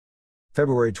Firecat.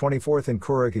 February 24 in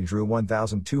Kuroki drew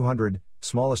 1,200,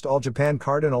 smallest All-Japan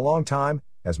card in a long time,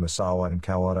 as Misawa and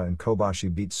Kawada and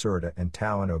Kobashi beat Tsuruta and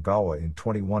Tao and Ogawa in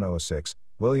 21:06.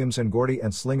 Williams and Gordy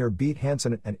and Slinger beat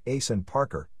Hansen and Ace and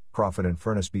Parker. Crawford and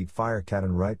Furness beat Firecat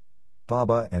and Wright.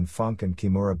 Baba and Funk and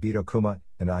Kimura beat Okuma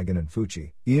and Eigen and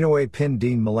Fuchi. Inoue pinned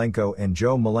Dean Malenko and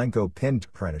Joe Malenko pinned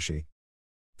Pranishi.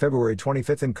 February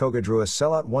 25th in Koga drew a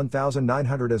sellout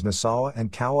 1,900 as Misawa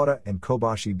and Kawada and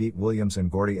Kobashi beat Williams and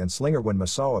Gordy and Slinger when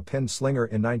Misawa pinned Slinger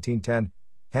in 1910.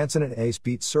 Hansen and Ace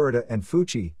beat Tsuruta and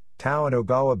Fuchi, Tao and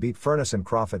Ogawa beat Furnace and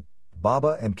Crawford,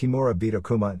 Baba and Kimura beat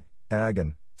Okuma,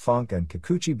 Agan, Funk and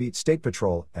Kikuchi beat State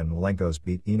Patrol, and Malenkos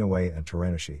beat Inoue and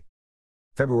Teranishi.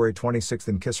 February 26th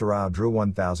in Kisarao drew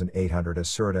 1,800 as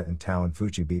Tsuruta and Tao and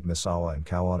Fuchi beat Misawa and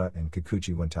Kawada and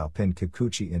Kikuchi when Tao pinned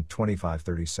Kikuchi in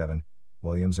 25:37.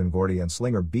 Williams and Gordy and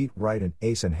Slinger beat Wright and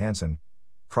Ace and Hansen.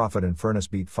 Crawford and Furnace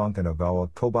beat Funk and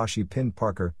Ogawa. Kobashi pinned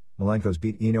Parker. Malenkos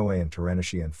beat Inoue and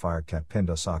Teranishi and Firecat pinned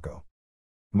Osako.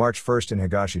 March 1st in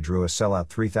Higashi drew a sellout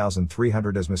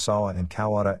 3,300 as Misawa and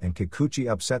Kawada and Kikuchi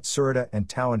upset Tsuruta and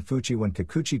Tao and Fuchi when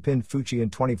Kikuchi pinned Fuchi in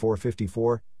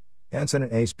 24:54. Hansen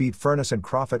and Ace beat Furnace and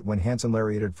Crawford when Hansen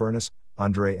lariated Furnace.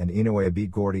 Andre and Inoue beat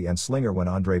Gordy and Slinger when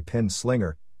Andre pinned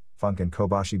Slinger. Funk and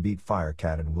Kobashi beat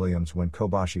Firecat and Williams when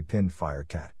Kobashi pinned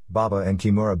Firecat. Baba and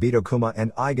Kimura beat Okuma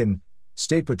and Eigen.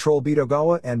 State Patrol beat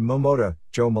Ogawa and Momota.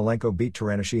 Joe Malenko beat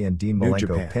Teranishi and Dean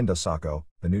Malenko pinned Osako.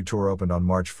 The new tour opened on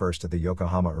March 1st at the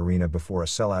Yokohama Arena before a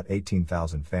sellout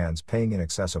 18,000 fans paying in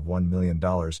excess of $1 million.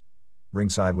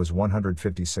 Ringside was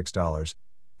 $156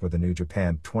 for the New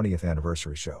Japan 20th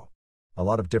anniversary show. A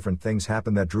lot of different things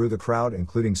happened that drew the crowd,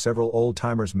 including several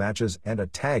old-timers matches and a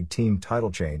tag team title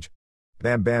change.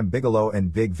 Bam Bam Bigelow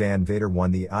and Big Van Vader won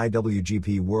the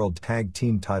IWGP World Tag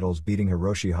Team titles, beating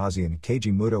Hiroshi Hashi and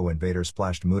Keiji Muto, and Vader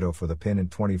splashed Muto for the pin in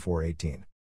 24:18.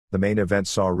 The main event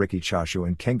saw Riki Choshu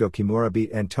and Kendo Kimura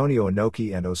beat Antonio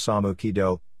Inoki and Osamu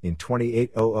Kido in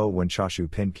 28:00 when Choshu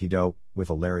pinned Kido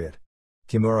with a lariat.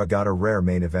 Kimura got a rare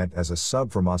main event as a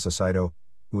sub for Masa Saito,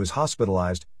 who was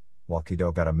hospitalized, while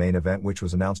Kido got a main event which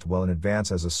was announced well in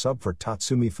advance as a sub for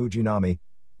Tatsumi Fujinami,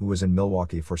 who was in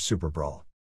Milwaukee for Super Brawl.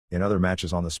 In other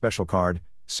matches on the special card,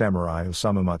 Samurai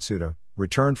Osamu Matsuda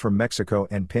returned from Mexico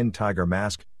and pinned Tiger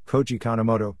Mask, Koji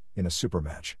Kanemoto, in a super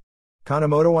match.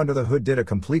 Kanemoto under the hood did a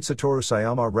complete Satoru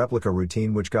Sayama replica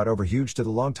routine which got over huge to the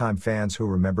longtime fans who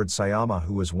remembered Sayama,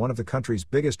 who was one of the country's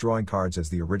biggest drawing cards as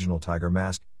the original Tiger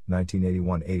Mask,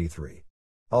 1981-83.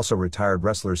 Also retired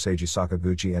wrestlers Seiji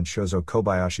Sakaguchi and Shozo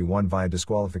Kobayashi won via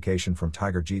disqualification from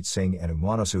Tiger Jeet Singh and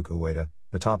Umanosuke Ueda,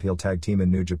 the top heel tag team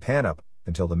in New Japan up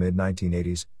until the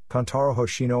mid-1980s. Kantaro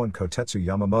Hoshino and Kotetsu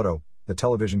Yamamoto, the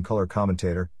television color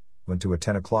commentator, went to a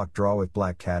 10 o'clock draw with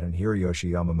Black Cat and Hiroyoshi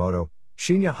Yamamoto.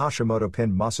 Shinya Hashimoto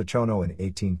pinned Masachono in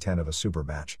 18:10 of a super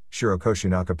match. Shiro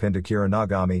Koshinaka pinned Akira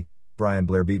Nagami. Brian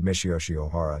Blair beat Michiyoshi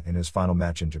Ohara in his final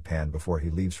match in Japan before he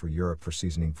leaves for Europe for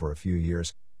seasoning for a few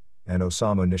years. And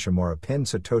Osamu Nishimura pinned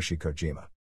Satoshi Kojima.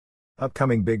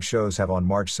 Upcoming big shows have on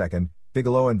March 2nd,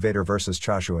 Bigelow and Vader vs.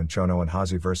 Choshu and Chono and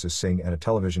Hashi vs. Singh, and a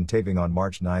television taping on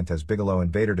March 9th has Bigelow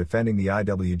and Vader defending the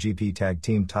IWGP Tag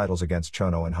Team titles against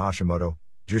Chono and Hashimoto,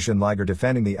 Jushin Liger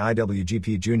defending the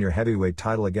IWGP Junior Heavyweight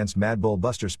title against Mad Bull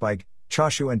Buster Spike,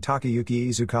 Choshu and Takayuki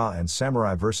Iizuka and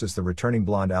Samurai vs. the returning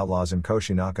Blonde Outlaws and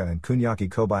Koshinaka and Kunyaki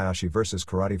Kobayashi vs.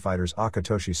 Karate Fighters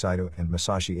Akatoshi Saito and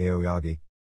Masashi Aoyagi.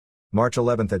 March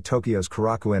 11th at Tokyo's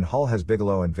Korakuen Hall has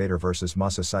Bigelow and Vader vs.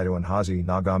 Masa Saito and Hashi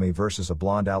Nagami vs. a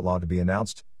Blonde Outlaw to be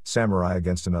announced, Samurai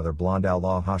against another Blonde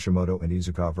Outlaw, Hashimoto and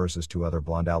Iizuka vs. two other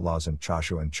Blonde Outlaws, and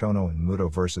Choshu and Chono and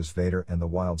Muto vs. Vader and the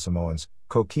Wild Samoans,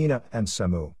 Kokina and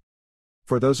Samu.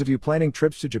 For those of you planning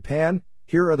trips to Japan,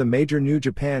 here are the major New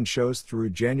Japan shows through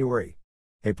January.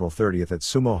 April 30th at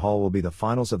Sumo Hall will be the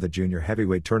finals of the Junior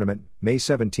Heavyweight Tournament. May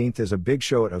 17th is a big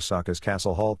show at Osaka's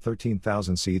Castle Hall,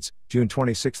 13,000 seats. June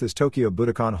 26th is Tokyo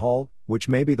Budokan Hall, which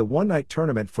may be the one-night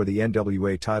tournament for the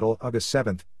NWA title. August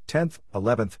 7th, 10th,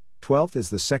 11th, 12th is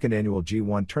the second annual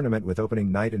G1 tournament with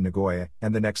opening night in Nagoya,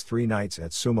 and the next 3 nights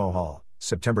at Sumo Hall.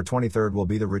 September 23rd will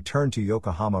be the return to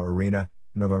Yokohama Arena.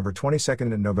 November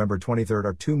 22nd and November 23rd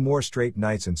are 2 more straight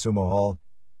nights in Sumo Hall.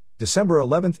 December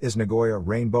 11th is Nagoya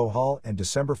Rainbow Hall, and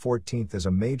December 14th is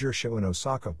a major show in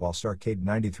Osaka, while Starrcade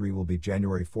 93 will be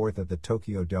January 4th at the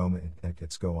Tokyo Dome, and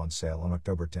tickets go on sale on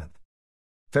October 10th.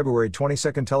 February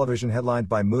 22nd television headlined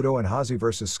by Muto and Hashi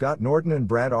vs. Scott Norton and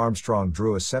Brad Armstrong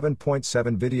drew a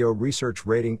 7.7 video research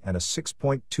rating and a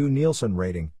 6.2 Nielsen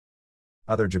rating.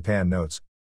 Other Japan notes.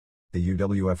 The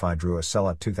UWFI drew a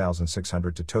sellout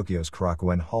 2,600 to Tokyo's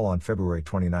Korakuen Hall on February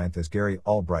 29th as Gary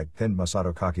Albright pinned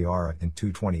Masato Kakihara in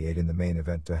 2:28 in the main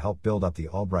event to help build up the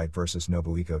Albright vs.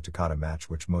 Nobuhiko Takada match,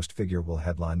 which most figure will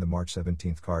headline the March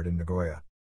 17th card in Nagoya.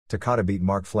 Takada beat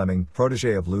Mark Fleming,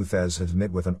 protege of Luthez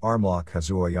Smith, with an armlock.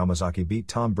 Kazuo Yamazaki beat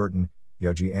Tom Burton,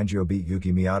 Yoji Angio beat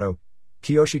Yuki Miyato,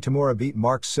 Kiyoshi Tamura beat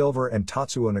Mark Silver, and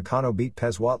Tatsuo Nakano beat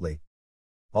Pez Watley.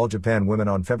 All Japan women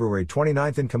on February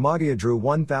 29 in Kamagia drew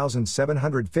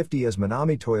 1,750 as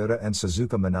Manami Toyota and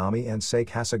Suzuka Manami and Seiki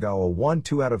Hasegawa won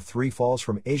 2 out of 3 falls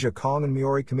from Asia Kong and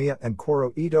Miori Kamiya and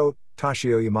Koro Ito.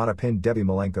 Toshio Yamada pinned Debbie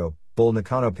Malenko, Bull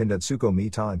Nakano pinned Atsuko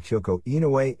Mita and Kyoko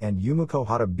Inoue, and Yumiko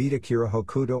Hata beat Akira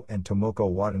Hokuto and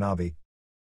Tomoko Watanabe.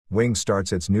 Wing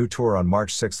starts its new tour on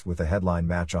March 6 with the headline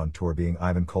match on tour being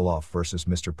Ivan Koloff vs.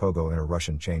 Mr. Pogo in a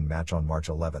Russian chain match on March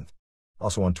 11.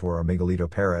 Also on tour are Miguelito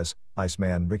Perez,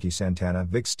 Iceman Ricky Santana,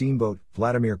 Vic Steamboat,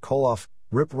 Vladimir Koloff,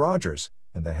 Rip Rogers,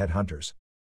 and the Headhunters.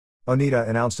 Onita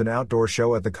announced an outdoor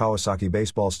show at the Kawasaki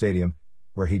Baseball Stadium,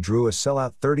 where he drew a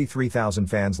sellout 33,000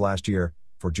 fans last year,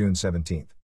 for June 17.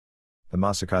 The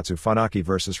Masakatsu Funaki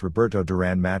vs. Roberto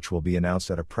Duran match will be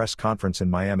announced at a press conference in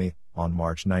Miami, on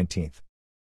March 19.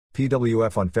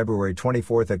 PWF on February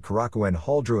 24 at Korakuen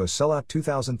Hall drew a sellout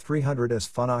 2,300 as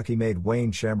Funaki made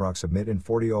Wayne Shamrock submit in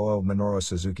 40:00, Minoru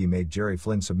Suzuki made Jerry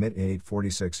Flynn submit in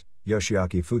 8:46,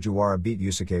 Yoshiaki Fujiwara beat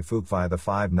Yusuke Fukubai the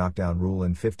 5 knockdown rule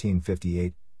in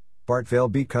 15:58, Bart Vale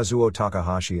beat Kazuo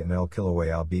Takahashi and El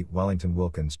Kilauea beat Wellington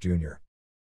Wilkins Jr.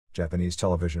 Japanese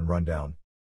television rundown.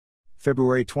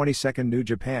 February 22 New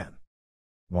Japan.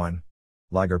 1.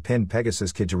 Liger pinned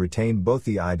Pegasus Kid to retain both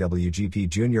the IWGP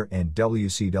Junior and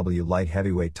WCW Light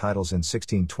Heavyweight titles in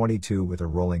 1622 with a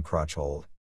rolling crotch hold.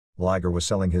 Liger was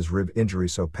selling his rib injury,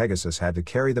 so Pegasus had to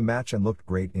carry the match and looked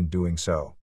great in doing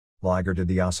so. Liger did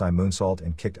the Asai moonsault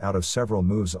and kicked out of several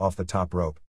moves off the top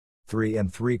rope. 3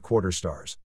 3/4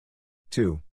 stars.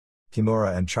 2.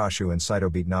 Kimura and Choshu and Saito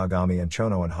beat Nagami and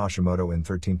Chono and Hashimoto in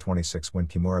 13:26 when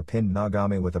Kimura pinned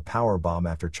Nagami with a power bomb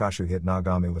after Choshu hit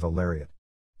Nagami with a lariat.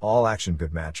 All action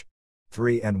good match.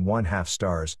 3 1/2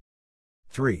 stars.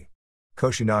 3.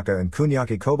 Koshinaka and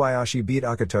Kunyaki Kobayashi beat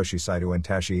Akatoshi Saito and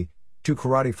Tashi, 2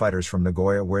 karate fighters from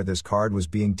Nagoya where this card was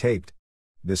being taped.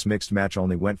 This mixed match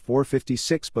only went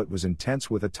 4:56 but was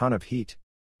intense with a ton of heat.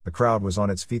 The crowd was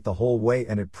on its feet the whole way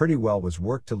and it pretty well was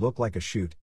worked to look like a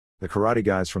shoot. The karate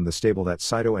guys from the stable that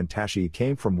Saito and Tashi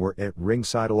came from were at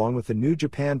ringside along with the New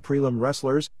Japan prelim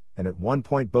wrestlers, and at one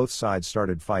point both sides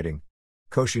started fighting.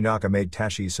 Koshinaka made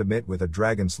Tashi submit with a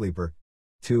dragon sleeper.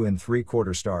 2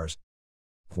 3/4 stars.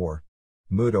 4.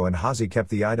 Muto and Hazi kept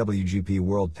the IWGP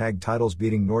World Tag titles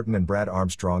beating Norton and Brad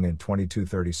Armstrong in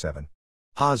 22:37.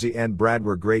 Hazi and Brad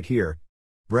were great here.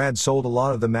 Brad sold a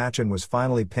lot of the match and was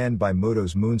finally pinned by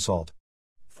Muto's moonsault.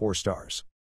 4 stars.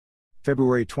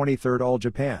 February 23 All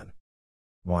Japan.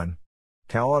 1.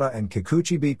 Kawada and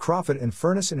Kikuchi beat Crawford and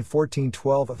Furnace in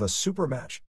 14:12 of a super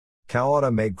match.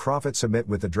 Kawada made Crawford submit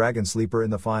with the Dragon Sleeper in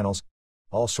the finals.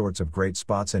 All sorts of great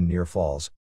spots and near falls.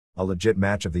 A legit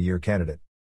match of the year candidate.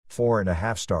 4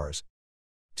 1/2 stars.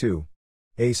 2.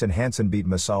 Ace and Hansen beat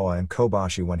Misawa and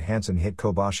Kobashi when Hansen hit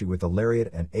Kobashi with the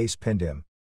lariat and Ace pinned him.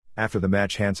 After the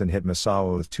match Hansen hit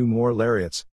Misawa with 2 more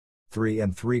lariats. 3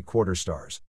 3/4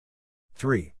 stars.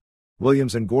 3.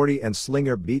 Williams and Gordy and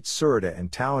Slinger beat Tsuruta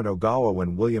and Tao and Ogawa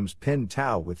when Williams pinned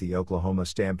Tao with the Oklahoma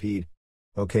Stampede.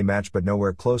 Okay match but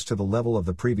nowhere close to the level of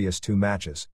the previous 2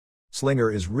 matches.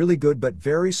 Slinger is really good but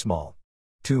very small.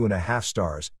 2 1/2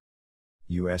 stars.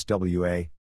 USWA.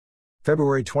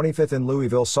 February 25 in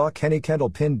Louisville saw Kenny Kendall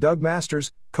pin Doug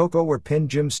Masters, Coco were pinned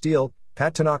Jim Steele,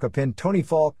 Pat Tanaka pinned Tony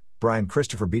Falk, Brian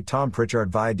Christopher beat Tom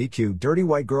Pritchard via DQ, Dirty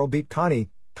White Girl beat Connie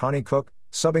Cook,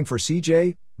 subbing for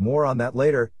CJ, more on that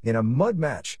later, in a mud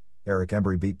match. Eric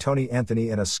Embry beat Tony Anthony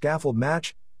in a scaffold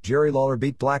match. Jerry Lawler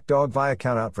beat Black Dog via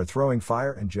countout for throwing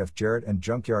fire, and Jeff Jarrett and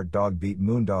Junkyard Dog beat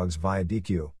Moondogs via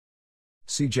DQ.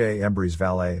 CJ Embry's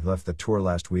valet left the tour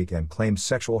last week and claimed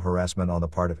sexual harassment on the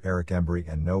part of Eric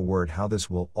Embry, and no word how this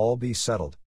will all be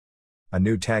settled. A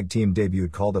new tag team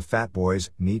debuted called the Fat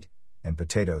Boys, Meat and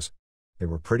Potatoes. They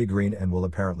were pretty green and will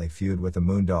apparently feud with the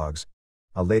Moondogs.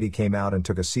 A lady came out and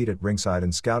took a seat at ringside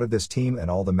and scouted this team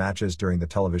and all the matches during the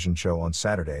television show on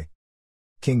Saturday.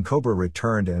 King Cobra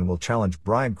returned and will challenge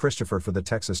Brian Christopher for the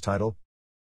Texas title.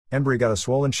 Embry got a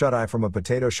swollen shut-eye from a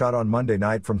potato shot on Monday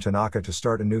night from Tanaka to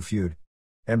start a new feud.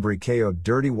 Embry KO'd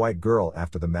Dirty White Girl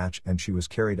after the match and she was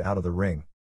carried out of the ring.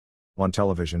 On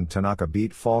television, Tanaka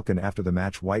beat Falk and after the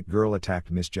match White Girl attacked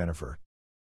Miss Jennifer.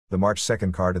 The March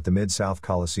 2 card at the Mid-South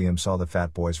Coliseum saw the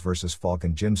Fat Boys vs. Falk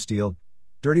and Jim Steele,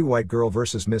 Dirty White Girl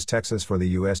vs. Miss Texas for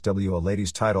the USWA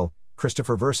Ladies title,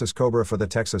 Christopher vs. Cobra for the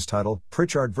Texas title,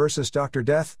 Pritchard vs. Dr.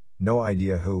 Death, No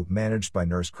Idea Who, managed by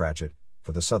Nurse Cratchit,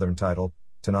 for the Southern title,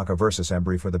 Tanaka vs.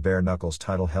 Embry for the Bare Knuckles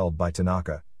title held by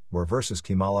Tanaka, War vs.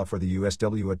 Kimala for the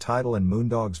USWA title and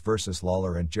Moondogs vs.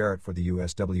 Lawler and Jarrett for the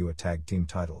USWA tag team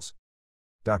titles.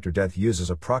 Dr. Death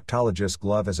uses a proctologist's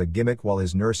glove as a gimmick while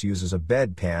his nurse uses a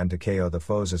bedpan to KO the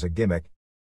foes as a gimmick.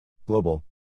 Global.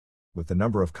 With the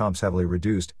number of comps heavily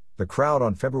reduced, The crowd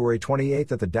on February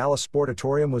 28 at the Dallas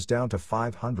Sportatorium was down to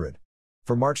 500.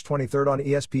 For March 23 on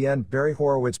ESPN, Barry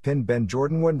Horowitz pinned Ben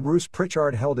Jordan when Bruce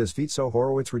Pritchard held his feet, so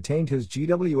Horowitz retained his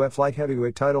GWF light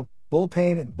heavyweight title. Bull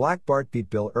Payne and Black Bart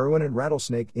beat Bill Irwin and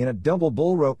Rattlesnake in a double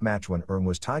bull rope match when Irwin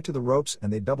was tied to the ropes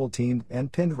and they double-teamed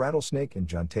and pinned Rattlesnake, and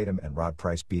John Tatum and Rod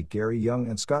Price beat Gary Young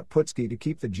and Scott Putski to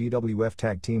keep the GWF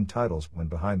tag team titles when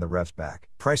behind the ref's back.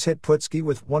 Price hit Putski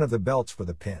with one of the belts for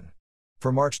the pin.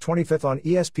 For March 25 on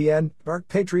ESPN, Dark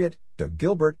Patriot, Doug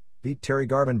Gilbert, beat Terry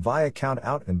Garvin via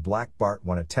count-out, and Black Bart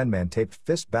won a 10-man taped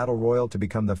fist battle royal to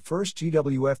become the first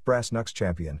GWF Brass Knucks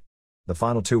champion. The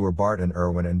final two were Bart and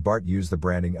Irwin, and Bart used the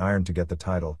branding iron to get the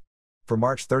title. For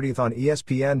March 30 on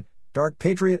ESPN, Dark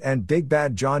Patriot and Big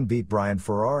Bad John beat Brian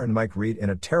Farrar and Mike Reed in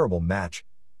a terrible match.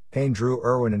 Payne drew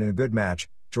Irwin in a good match.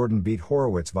 Jordan beat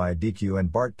Horowitz via DQ,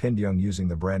 and Bart pinned Young using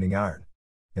the branding iron.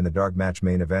 In the dark match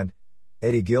main event,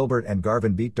 Eddie Gilbert and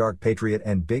Garvin beat Dark Patriot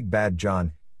and Big Bad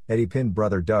John. Eddie pinned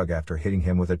brother Doug after hitting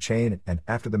him with a chain, and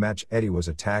after the match Eddie was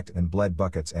attacked and bled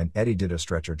buckets, and Eddie did a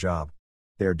stretcher job.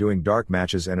 They are doing dark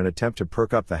matches in an attempt to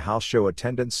perk up the house show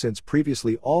attendance, since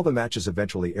previously all the matches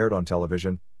eventually aired on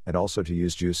television, and also to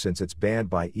use juice since it's banned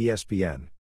by ESPN.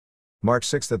 March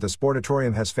 6 at the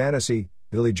Sportatorium has Fantasy,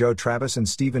 Billy Joe Travis and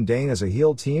Stephen Dane as a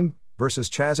heel team,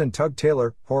 versus Chaz and Tug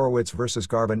Taylor, Horowitz versus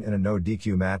Garvin in a no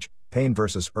DQ match, Payne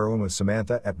versus Irwin with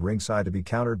Samantha at ringside to be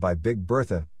countered by Big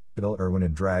Bertha, Bill Irwin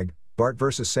in drag, Bart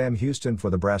versus Sam Houston for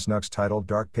the Brass Knucks title,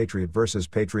 Dark Patriot versus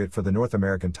Patriot for the North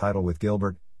American title with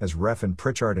Gilbert as ref and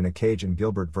Pritchard in a cage, and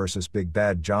Gilbert versus Big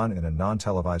Bad John in a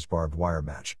non-televised barbed wire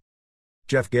match.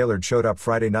 Jeff Gaylord showed up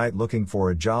Friday night looking for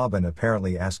a job and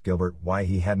apparently asked Gilbert why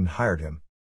he hadn't hired him.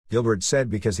 Gilbert said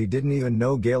because he didn't even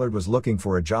know Gaylord was looking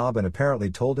for a job, and apparently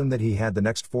told him that he had the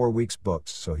next 4 weeks booked,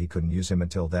 so he couldn't use him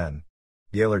until then.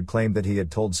 Gaylord claimed that he had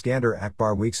told Skander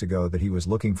Akbar weeks ago that he was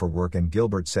looking for work, and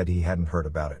Gilbert said he hadn't heard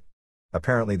about it.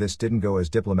 Apparently this didn't go as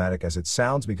diplomatic as it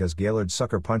sounds, because Gaylord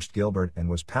sucker punched Gilbert and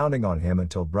was pounding on him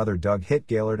until brother Doug hit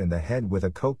Gaylord in the head with a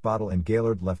Coke bottle, and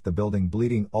Gaylord left the building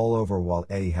bleeding all over while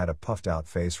Eddie had a puffed out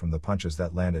face from the punches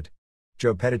that landed.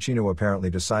 Joe Pedicino apparently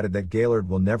decided that Gaylord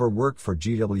will never work for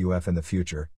GWF in the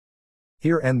future.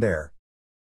 Here and there.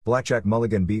 Blackjack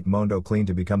Mulligan beat Mondo clean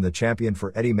to become the champion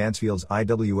for Eddie Mansfield's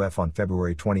IWF on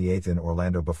February 28 in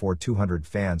Orlando before 200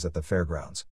 fans at the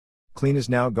fairgrounds. Clean is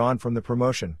now gone from the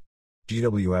promotion.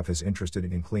 GWF is interested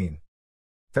in Clean.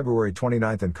 February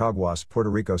 29 in Caguas,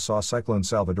 Puerto Rico saw Cyclone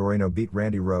Salvadorino beat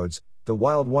Randy Rhodes, the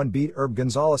Wild One beat Herb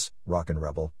Gonzalez, Rockin'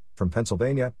 Rebel, from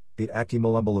Pennsylvania, beat Aki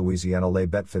Malumba, Louisiana, lay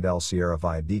Bet Fidel Sierra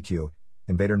via DQ,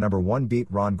 Invader No. 1 beat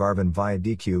Ron Garvin via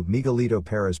DQ, Miguelito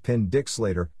Perez pinned Dick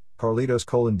Slater, Carlitos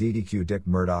Colon DDQ Dick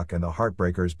Murdoch, and the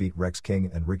Heartbreakers beat Rex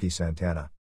King and Ricky Santana.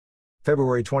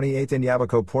 February 28 in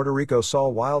Yabuco, Puerto Rico saw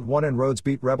Wild One and Rhodes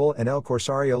beat Rebel, and El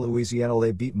Corsario, Louisiana,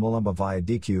 lay beat Malumba via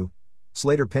DQ,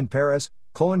 Slater pinned Perez,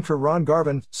 Colon for Ron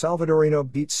Garvin, Salvadorino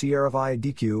beat Sierra via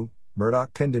DQ,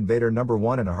 Murdoch pinned Invader No.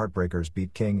 1, and the Heartbreakers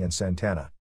beat King and Santana.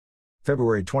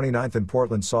 February 29 in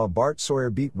Portland saw Bart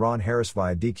Sawyer beat Ron Harris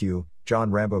via DQ,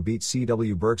 John Rambo beat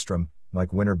C.W. Bergstrom,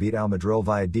 Mike Winter beat Al Madrill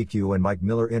via DQ and Mike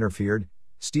Miller interfered,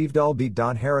 Steve Dahl beat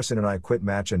Don Harrison in an I Quit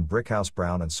match, and Brickhouse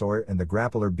Brown and Sawyer and the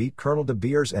Grappler beat Colonel De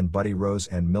Beers and Buddy Rose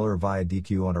and Miller via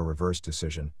DQ on a reverse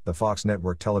decision. The Fox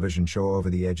Network television show Over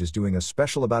the Edge is doing a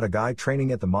special about a guy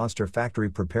training at the Monster Factory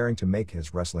preparing to make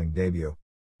his wrestling debut.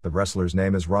 The wrestler's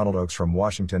name is Ronald Oakes from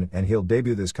Washington, and he'll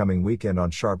debut this coming weekend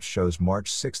on Sharp's shows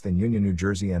March 6 in Union, New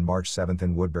Jersey and March 7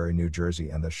 in Woodbury, New Jersey,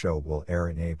 and the show will air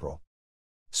in April.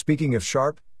 Speaking of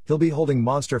Sharp, he'll be holding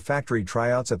Monster Factory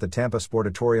tryouts at the Tampa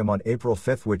Sportatorium on April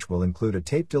 5, which will include a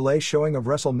tape delay showing of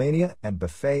WrestleMania and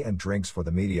buffet and drinks for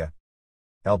the media.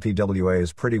 LPWA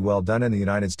is pretty well done in the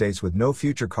United States with no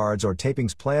future cards or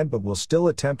tapings planned, but will still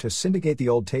attempt to syndicate the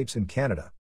old tapes in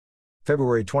Canada.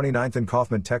 February 29 in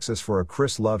Kaufman, Texas for a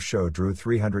Chris Love show drew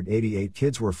 388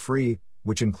 kids were free,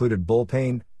 which included Bull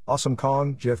Payne, Awesome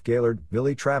Kong, Jeff Gaylord,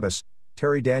 Billy Travis,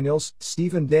 Terry Daniels,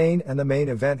 Stephen Dane, and the main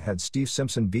event had Steve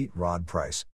Simpson beat Rod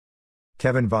Price.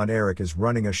 Kevin Von Erich is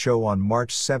running a show on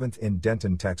March 7 in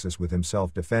Denton, Texas with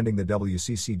himself defending the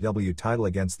WCCW title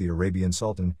against the Arabian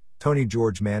Sultan, Tony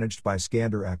George managed by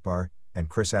Skander Akbar, and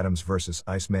Chris Adams vs.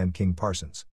 Iceman King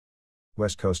Parsons.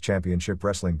 West Coast Championship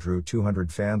Wrestling drew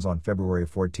 200 fans on February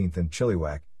 14 in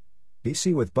Chilliwack,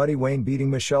 BC with Buddy Wayne beating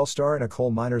Michelle Starr in a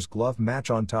coal miner's glove match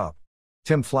on top.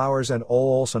 Tim Flowers and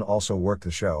Ole Olson also worked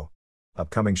the show.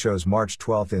 Upcoming shows March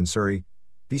 12 in Surrey,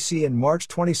 BC and March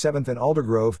 27 in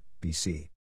Aldergrove, BC.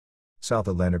 South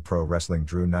Atlantic Pro Wrestling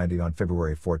drew 90 on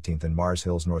February 14 in Mars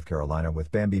Hills, North Carolina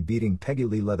with Bambi beating Peggy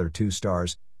Lee Leather 2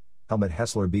 stars. Helmut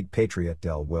Hessler beat Patriot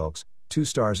Del Wilkes 2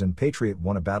 stars, and Patriot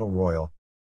won a battle royal.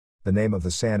 The name of the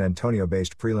San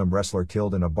Antonio-based prelim wrestler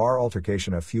killed in a bar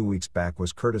altercation a few weeks back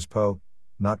was Curtis Poe,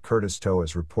 not Curtis Toe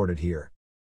as reported here.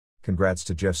 Congrats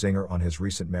to Jeff Zinger on his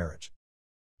recent marriage.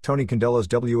 Tony Condella's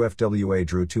WFWA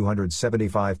drew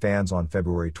 275 fans on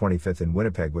February 25 in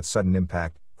Winnipeg with sudden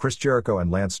impact. Chris Jericho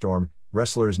and Lance Storm,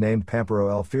 wrestlers named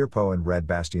Pampero El Firpo and Red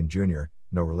Bastien Jr.,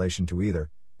 no relation to either,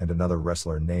 and another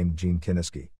wrestler named Gene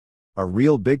Kiniski. A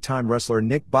real big-time wrestler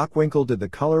Nick Bockwinkel did the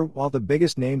color, while the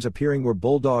biggest names appearing were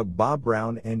Bulldog Bob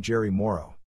Brown and Jerry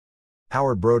Morrow.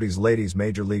 Howard Brody's Ladies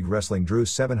Major League Wrestling drew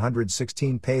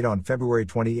 716 paid on February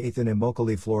 28 in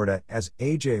Immokalee, Florida, as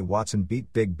A.J. Watson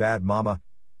beat Big Bad Mama,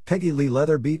 Peggy Lee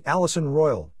Leather beat Allison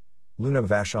Royal, Luna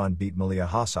Vachon beat Malia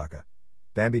Hosaka,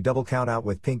 Bambi double count out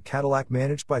with Pink Cadillac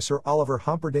managed by Sir Oliver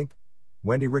Humperdinck,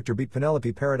 Wendy Richter beat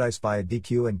Penelope Paradise via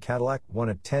DQ, and Cadillac won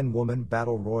a 10-woman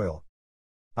battle royal.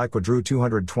 Iqua drew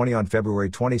 220 on February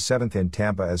 27 in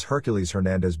Tampa as Hercules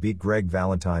Hernandez beat Greg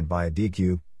Valentine via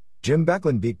DQ, Jim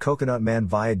Becklin beat Coconut Man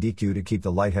via DQ to keep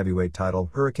the light heavyweight title,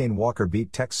 Hurricane Walker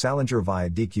beat Tex Salinger via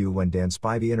DQ when Dan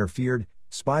Spivey interfered,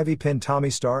 Spivey pinned Tommy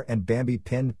Starr and Bambi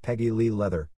pinned Peggy Lee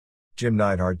Leather. Jim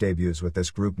Neidhart debuts with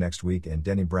this group next week and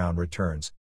Denny Brown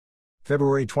returns.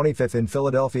 February 25 in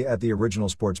Philadelphia at the Original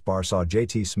Sports Bar saw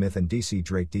J.T. Smith and D.C.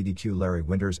 Drake DDQ Larry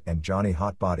Winters and Johnny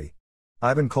Hotbody.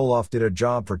 Ivan Koloff did a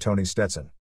job for Tony Stetson.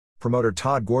 Promoter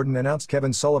Todd Gordon announced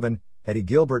Kevin Sullivan, Eddie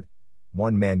Gilbert,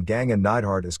 One Man Gang and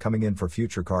Neidhart is coming in for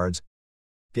future cards.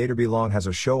 Gator Belong has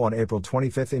a show on April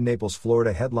 25 in Naples,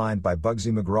 Florida headlined by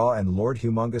Bugsy McGraw and Lord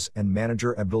Humongous and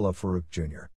manager Abdullah Farouk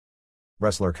Jr.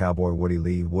 Wrestler Cowboy Woody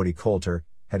Lee Woody Coulter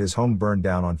had his home burned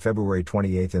down on February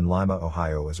 28 in Lima,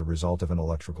 Ohio as a result of an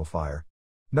electrical fire.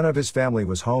 None of his family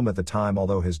was home at the time,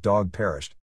 although his dog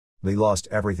perished. Lee lost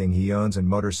everything he owns, and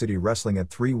Motor City Wrestling at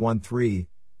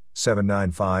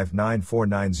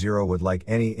 313-795-9490 would like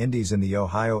any indies in the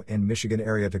Ohio and Michigan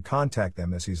area to contact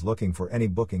them as he's looking for any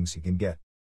bookings he can get.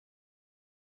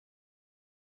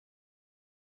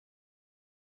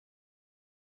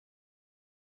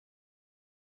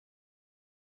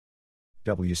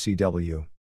 WCW.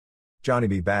 Johnny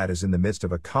B. Bad is in the midst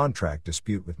of a contract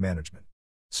dispute with management.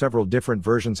 Several different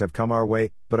versions have come our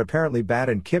way, but apparently Bad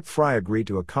and Kip Fry agreed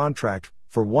to a contract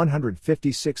for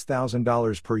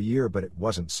 $156,000 per year, but it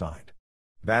wasn't signed.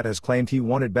 Bad has claimed he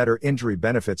wanted better injury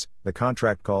benefits. The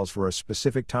contract calls for a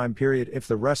specific time period if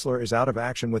the wrestler is out of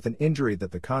action with an injury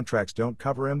that the contracts don't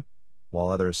cover him, while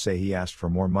others say he asked for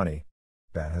more money.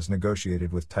 Bad has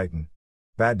negotiated with Titan.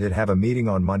 Bad did have a meeting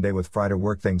on Monday with Fry to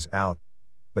work things out,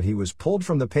 but he was pulled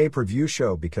from the pay-per-view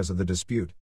show because of the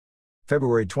dispute.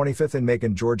 February 25 in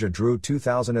Macon, Georgia drew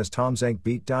 2,000 as Tom Zank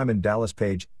beat Diamond Dallas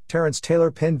Page, Terrence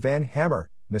Taylor pinned Van Hammer,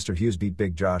 Mr. Hughes beat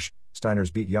Big Josh,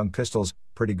 Steiner's beat Young Pistols,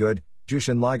 Pretty Good,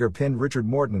 Jushin Liger pinned Richard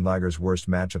Morton. Liger's worst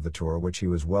match of the tour, which he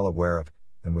was well aware of,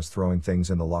 and was throwing things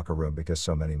in the locker room because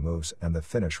so many moves and the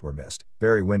finish were missed.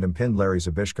 Barry Windham pinned Larry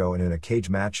Zbyszko, and in a cage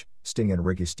match, Sting and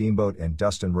Ricky Steamboat and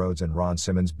Dustin Rhodes and Ron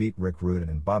Simmons beat Rick Rude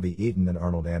and Bobby Eaton and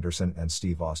Arnold Anderson and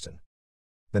Steve Austin.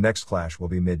 The next clash will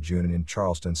be mid-June in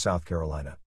Charleston, South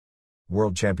Carolina.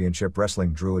 World Championship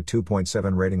Wrestling drew a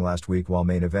 2.7 rating last week, while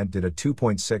Main Event did a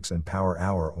 2.6 and Power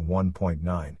Hour a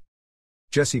 1.9.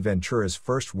 Jesse Ventura's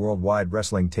first worldwide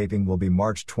wrestling taping will be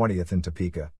March 20th in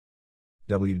Topeka.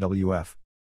 WWF.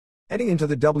 Heading into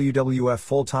the WWF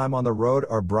full-time on the road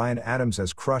are Bryan Adams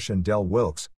as Crush and Del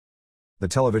Wilkes. The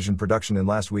television production in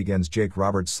last weekend's Jake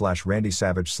Roberts / Randy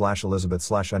Savage /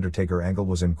 Elizabeth / Undertaker angle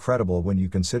was incredible when you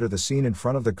consider the scene in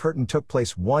front of the curtain took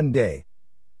place one day,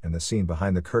 and the scene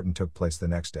behind the curtain took place the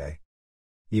next day.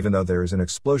 Even though there is an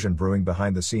explosion brewing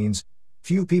behind the scenes,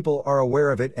 few people are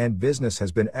aware of it, and business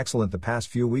has been excellent the past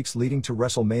few weeks leading to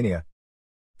WrestleMania.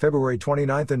 February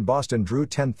 29 in Boston drew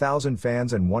 10,000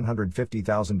 fans and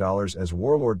 $150,000 as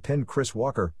Warlord pinned Chris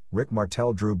Walker, Rick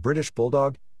Martel drew British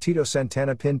Bulldog, Tito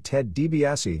Santana pinned Ted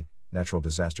DiBiase, Natural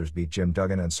Disasters beat Jim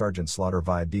Duggan and Sergeant Slaughter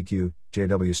via DQ,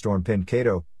 JW Storm pinned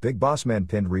Kato, Big Boss Man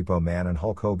pinned Repo Man and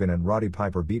Hulk Hogan, and Roddy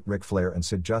Piper beat Ric Flair and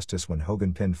Sid Justice when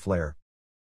Hogan pinned Flair.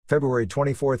 February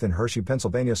 24 in Hershey,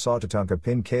 Pennsylvania saw Tatanka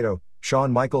pin Kato,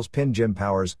 Shawn Michaels pinned Jim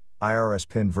Powers, IRS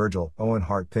pinned Virgil, Owen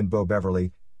Hart pinned Bo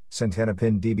Beverly, Santana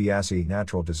pinned DiBiase,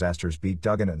 Natural Disasters beat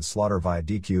Duggan and Slaughter via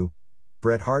DQ,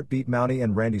 Bret Hart beat Mountie,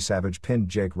 and Randy Savage pinned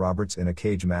Jake Roberts in a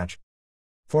cage match.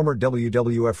 Former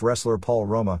WWF wrestler Paul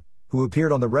Roma, who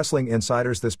appeared on the Wrestling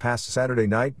Insiders this past Saturday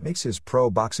night, makes his pro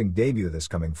boxing debut this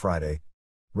coming Friday.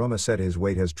 Roma said his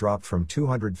weight has dropped from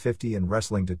 250 in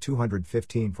wrestling to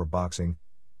 215 for boxing,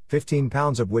 15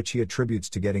 pounds of which he attributes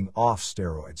to getting off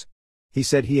steroids. He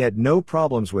said he had no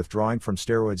problems withdrawing from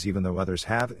steroids even though others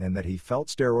have, and that he felt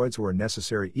steroids were a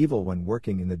necessary evil when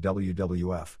working in the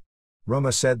WWF.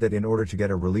 Roma said that in order to get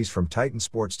a release from Titan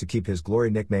Sports to keep his Glory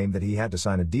nickname that he had to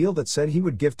sign a deal that said he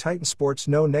would give Titan Sports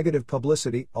no negative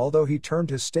publicity, although he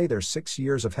termed his stay there 6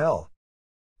 years of hell.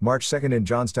 March 2 in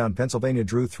Johnstown, Pennsylvania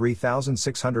drew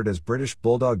 3,600 as British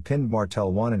Bulldog pinned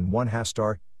Martel 1 1/2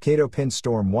 star, Cato pinned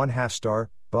Storm 1/2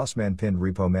 star, Bossman pinned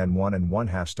Repo Man 1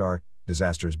 1/2 star,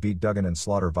 Disasters beat Duggan and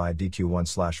Slaughter via DQ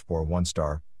 1/4 1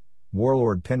 star,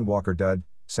 Warlord pinned Walker Dud,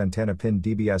 Santana pinned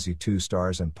DiBiase 2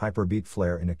 stars and Piper beat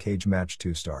Flair in a cage match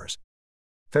 2 stars.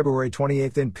 February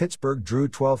 28 in Pittsburgh drew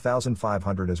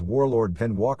 12,500 as Warlord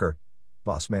pinned Walker,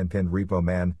 Bossman pinned Repo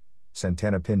Man,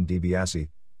 Santana pinned DiBiase,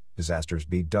 Disasters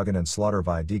beat Duggan and Slaughter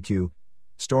via DQ,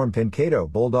 Storm pinned Cato,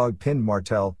 Bulldog pinned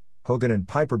Martel, Hogan and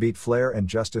Piper beat Flair and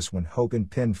Justice when Hogan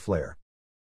pinned Flair.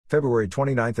 February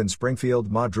 29 in Springfield,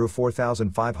 Ma drew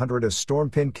 4,500 as Storm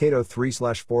pinned Cato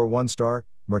 3/4 1 star,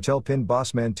 Martel pinned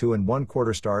Bossman 2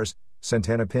 1/4 stars,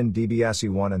 Santana pinned DiBiase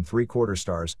 1 3/4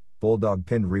 stars, Bulldog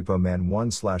pinned Repo Man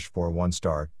 1/4 1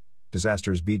 star,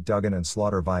 Disasters beat Duggan and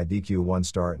Slaughter via DQ 1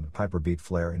 star and Piper beat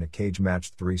Flair in a cage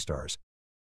match 3 stars.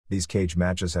 These cage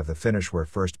matches have the finish where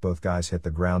first both guys hit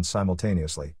the ground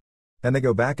simultaneously. Then they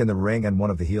go back in the ring and one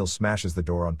of the heels smashes the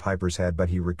door on Piper's head but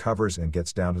he recovers and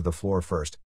gets down to the floor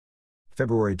first.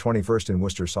 February 21 in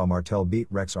Worcester saw Martel beat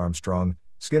Rex Armstrong,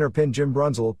 Skinner pinned Jim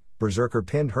Brunzel, Berserker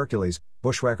pinned Hercules,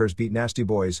 Bushwhackers beat Nasty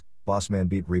Boys, Bossman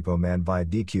beat Repo Man via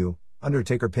DQ,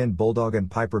 Undertaker pinned Bulldog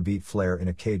and Piper beat Flair in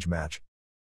a cage match.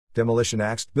 Demolition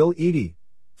Axe Bill Eadie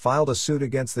filed a suit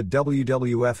against the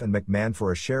WWF and McMahon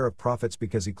for a share of profits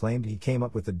because he claimed he came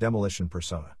up with the demolition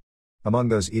persona. Among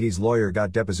those Eadie's lawyer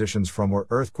got depositions from were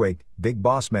Earthquake, Big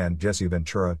Boss Man, Jesse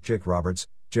Ventura, Jake Roberts,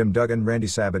 Jim Duggan, Randy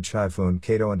Savage, Typhoon,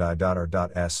 Cato and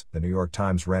I.R.S. The New York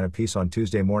Times ran a piece on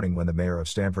Tuesday morning when the mayor of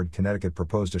Stamford, Connecticut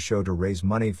proposed a show to raise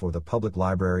money for the public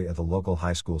library at the local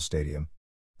high school stadium.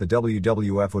 The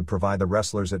WWF would provide the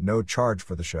wrestlers at no charge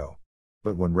for the show.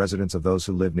 But when residents of those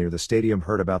who live near the stadium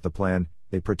heard about the plan,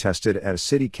 they protested at a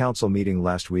city council meeting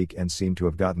last week and seem to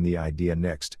have gotten the idea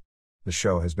nixed. The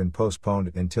show has been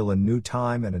postponed until a new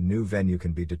time and a new venue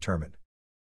can be determined.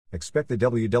 Expect the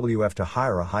WWF to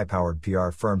hire a high-powered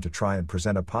PR firm to try and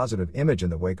present a positive image in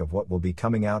the wake of what will be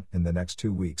coming out in the next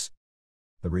 2 weeks.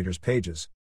 The readers' pages.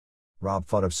 Rob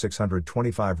Fudd of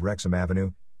 625 Wrexham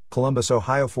Avenue, Columbus,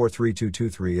 Ohio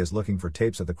 43223 is looking for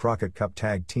tapes of the Crockett Cup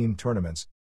Tag Team Tournaments.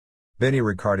 Vinny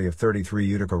Riccardi of 33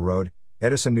 Utica Road,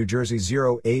 Edison, New Jersey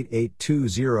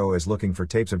 08820 is looking for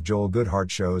tapes of Joel Goodhart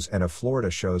shows and of Florida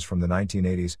shows from the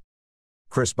 1980s.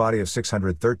 Chris Body of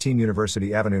 613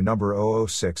 University Avenue No.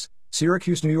 006,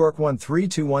 Syracuse, New York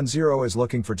 13210 is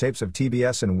looking for tapes of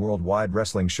TBS and Worldwide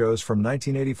Wrestling shows from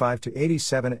 1985 to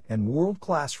 87 and World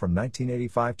Class from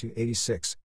 1985 to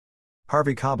 86.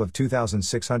 Harvey Cobb of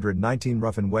 2619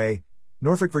 Ruffin Way,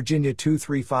 Norfolk, Virginia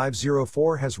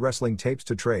 23504 has wrestling tapes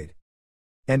to trade.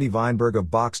 Andy Weinberg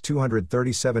of Box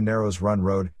 237 Narrows Run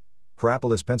Road,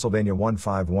 Parapolis, Pennsylvania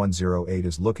 15108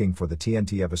 is looking for the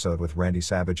TNT episode with Randy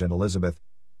Savage and Elizabeth,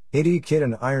 AD Kid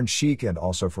and Iron Sheik and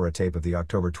also for a tape of the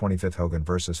October 25 Hogan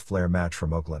vs. Flair match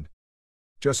from Oakland.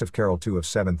 Joseph Carroll 2 of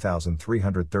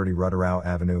 7330 Rutterow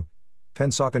Avenue,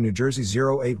 Pensacola, New Jersey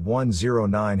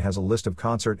 08109 has a list of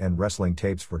concert and wrestling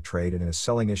tapes for trade and is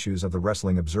selling issues of the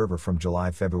Wrestling Observer from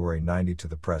July-February 90 to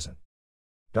the present.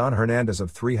 Don Hernandez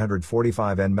of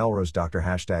 345 N Melrose Dr.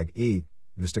 #E,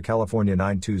 Vista, California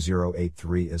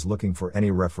 92083 is looking for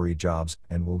any referee jobs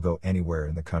and will go anywhere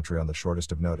in the country on the shortest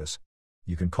of notice.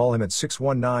 You can call him at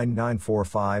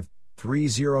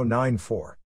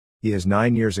 619-945-3094. He has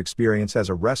 9 years' experience as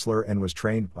a wrestler and was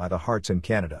trained by the Hearts in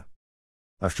Canada.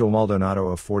 Ashul Maldonado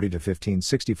of 40 to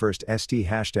 1561st ST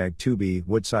 #2B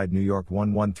Woodside, New York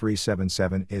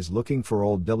 11377 is looking for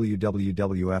old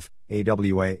WWF,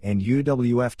 AWA and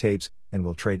UWF tapes and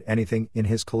will trade anything in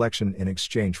his collection in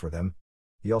exchange for them.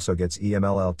 He also gets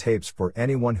EMLL tapes for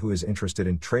anyone who is interested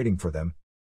in trading for them.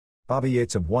 Bobby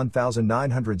Yates of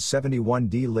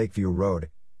 1971D Lakeview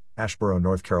Road, Asheboro,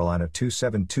 North Carolina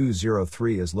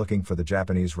 27203 is looking for the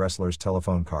Japanese wrestlers'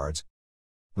 telephone cards.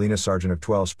 Lena Sargent of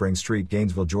 12 Spring Street,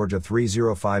 Gainesville, Georgia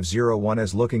 30501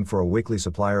 is looking for a weekly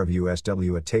supplier of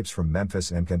USW tapes from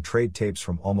Memphis and can trade tapes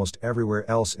from almost everywhere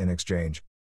else in exchange.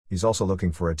 He's also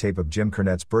looking for a tape of Jim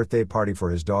Cornette's birthday party for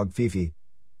his dog Fifi,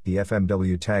 the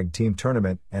FMW Tag Team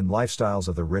Tournament, and lifestyles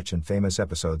of the rich and famous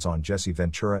episodes on Jesse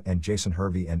Ventura and Jason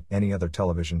Hervey and any other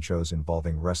television shows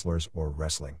involving wrestlers or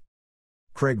wrestling.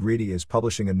 Craig Reedy is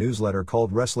publishing a newsletter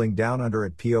called Wrestling Down Under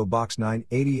at P.O. Box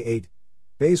 988,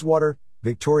 Bayswater,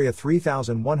 Victoria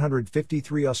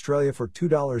 3153 Australia for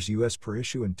 $2 US per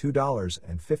issue and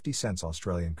 $2.50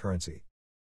 Australian currency.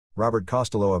 Robert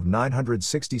Costello of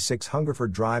 966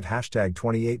 Hungerford Drive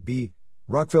 #28B,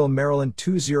 Rockville, Maryland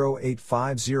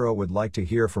 20850 would like to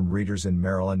hear from readers in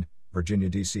Maryland, Virginia,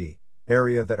 D.C.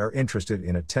 area that are interested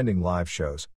in attending live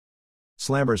shows.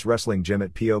 Slammers Wrestling Gym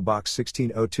at P.O. Box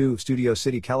 1602, Studio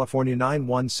City, California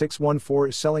 91614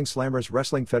 is selling Slammers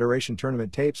Wrestling Federation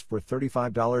tournament tapes for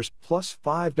 $35 plus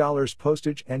 $5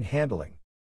 postage and handling.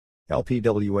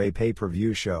 LPWA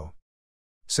pay-per-view show.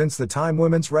 Since the time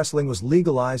women's wrestling was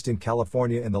legalized in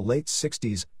California in the late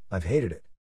 60s, I've hated it.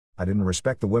 I didn't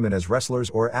respect the women as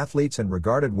wrestlers or athletes and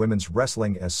regarded women's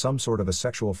wrestling as some sort of a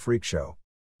sexual freak show.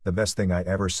 The best thing I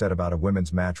ever said about a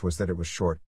women's match was that it was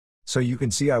short. So you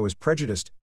can see I was prejudiced.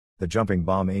 The Jumping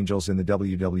Bomb Angels in the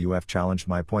WWF challenged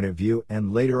my point of view,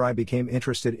 and later I became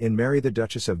interested in Mary the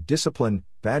Duchess of Discipline,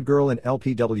 bad girl in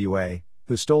LPWA,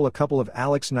 who stole a couple of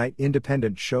Alex Knight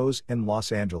independent shows in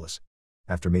Los Angeles.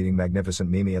 After meeting Magnificent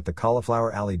Mimi at the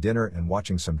Cauliflower Alley dinner and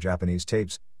watching some Japanese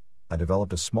tapes, I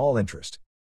developed a small interest.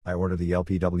 I ordered the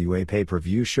LPWA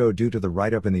pay-per-view show due to the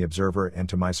write-up in The Observer, and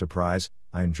to my surprise,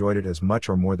 I enjoyed it as much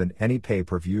or more than any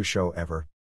pay-per-view show ever.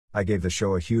 I gave the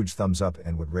show a huge thumbs up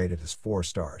and would rate it as 4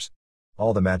 stars.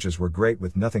 All the matches were great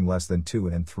with nothing less than 2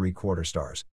 3/4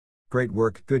 stars. Great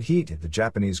work, good heat. The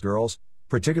Japanese girls,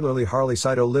 particularly Harley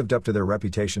Saito, lived up to their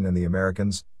reputation, and the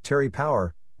Americans, Terry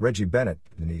Power, Reggie Bennett,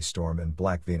 Denise Storm and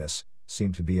Black Venus,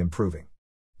 seemed to be improving.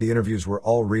 The interviews were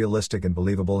all realistic and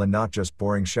believable and not just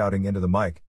boring shouting into the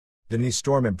mic. Denise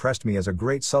Storm impressed me as a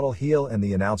great subtle heel, and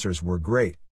the announcers were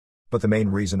great. But the main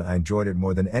reason I enjoyed it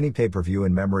more than any pay-per-view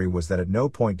in memory was that at no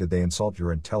point did they insult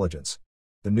your intelligence.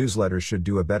 The newsletters should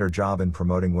do a better job in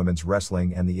promoting women's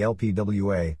wrestling and the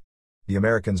LPWA. The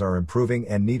Americans are improving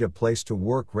and need a place to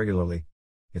work regularly.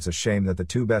 It's a shame that the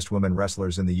 2 best women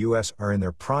wrestlers in the U.S. are in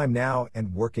their prime now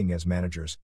and working as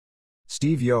managers.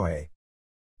 Steve Yohei.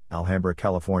 Alhambra,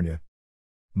 California.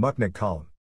 Mucknick column.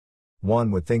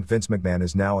 One would think Vince McMahon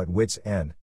is now at wit's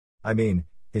end. I mean,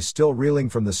 he's still reeling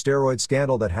from the steroid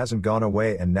scandal that hasn't gone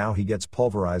away, and now he gets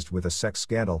pulverized with a sex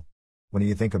scandal. When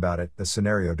you think about it, the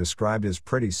scenario described is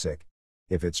pretty sick.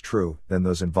 If it's true, then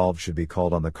those involved should be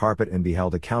called on the carpet and be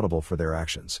held accountable for their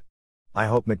actions. I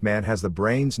hope McMahon has the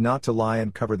brains not to lie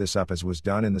and cover this up as was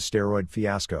done in the steroid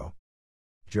fiasco.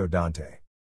 Joe Dante.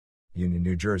 Union,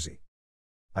 New Jersey.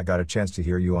 I got a chance to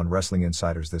hear you on Wrestling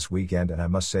Insiders this weekend, and I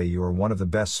must say you are one of the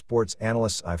best sports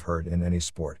analysts I've heard in any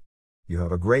sport. You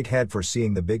have a great head for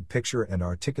seeing the big picture and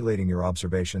articulating your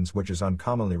observations, which is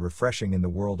uncommonly refreshing in the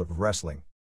world of wrestling.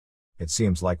 It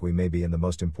seems like we may be in the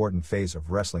most important phase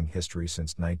of wrestling history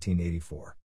since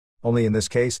 1984. Only in this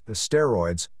case, the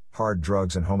steroids, hard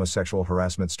drugs and homosexual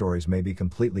harassment stories may be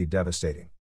completely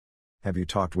devastating. Have you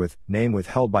talked with, name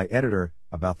withheld by editor,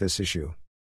 about this issue?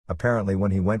 Apparently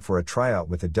when he went for a tryout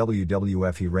with the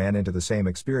WWF he ran into the same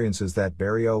experiences that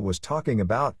Barrio was talking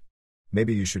about.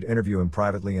 Maybe you should interview him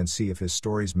privately and see if his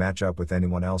stories match up with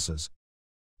anyone else's.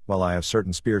 While I have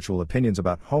certain spiritual opinions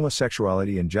about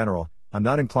homosexuality in general, I'm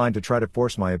not inclined to try to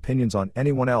force my opinions on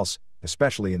anyone else,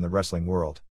 especially in the wrestling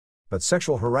world. But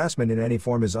sexual harassment in any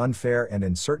form is unfair and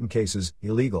in certain cases,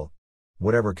 illegal.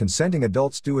 Whatever consenting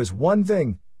adults do is one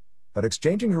thing, but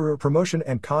exchanging career promotion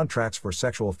and contracts for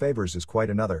sexual favors is quite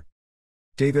another.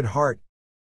 David Hart.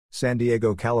 San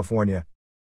Diego, California.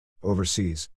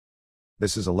 Overseas.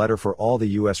 This is a letter for all the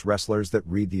U.S. wrestlers that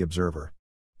read The Observer.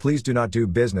 Please do not do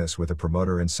business with a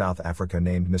promoter in South Africa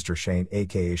named Mr. Shane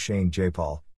aka Shane J.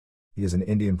 Paul. He is an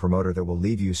Indian promoter that will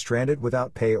leave you stranded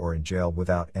without pay or in jail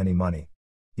without any money.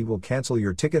 He will cancel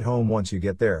your ticket home once you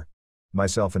get there.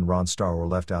 Myself and Ron Starr were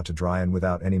left out to dry and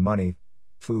without any money,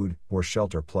 food, or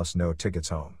shelter, plus no tickets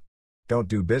home. Don't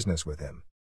do business with him.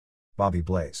 Bobby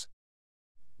Blaze.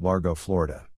 Largo,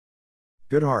 Florida.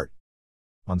 Goodhart.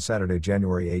 On Saturday,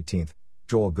 January 18th,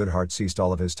 Joel Goodhart ceased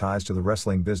all of his ties to the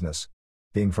wrestling business.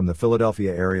 Being from the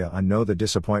Philadelphia area, I know the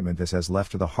disappointment this has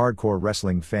left to the hardcore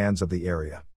wrestling fans of the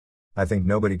area. I think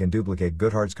nobody can duplicate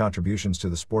Goodhart's contributions to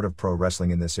the sport of pro wrestling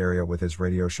in this area with his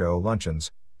radio show,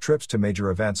 luncheons, trips to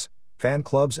major events, fan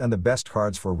clubs, and the best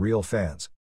cards for real fans.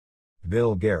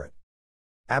 Bill Garrett.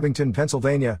 Abington,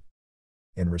 Pennsylvania.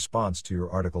 In response to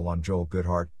your article on Joel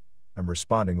Goodhart, I'm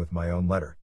responding with my own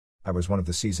letter. I was one of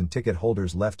the season ticket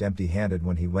holders left empty-handed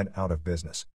when he went out of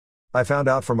business. I found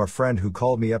out from a friend who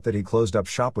called me up that he closed up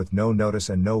shop with no notice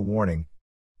and no warning.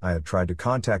 I had tried to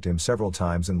contact him several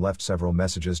times and left several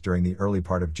messages during the early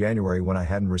part of January when I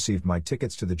hadn't received my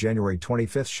tickets to the January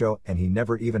 25th show, and he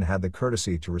never even had the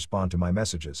courtesy to respond to my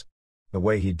messages. The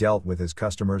way he dealt with his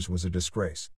customers was a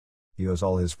disgrace. He owes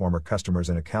all his former customers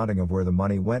an accounting of where the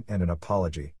money went and an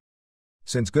apology.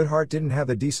 Since Goodhart didn't have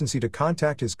the decency to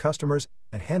contact his customers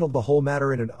and handled the whole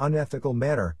matter in an unethical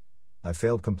manner, I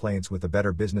filed complaints with the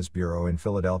Better Business Bureau in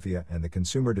Philadelphia and the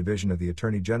Consumer Division of the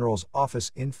Attorney General's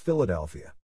Office in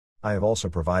Philadelphia. I have also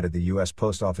provided the U.S.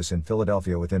 Post Office in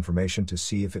Philadelphia with information to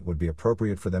see if it would be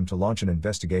appropriate for them to launch an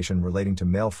investigation relating to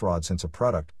mail fraud since a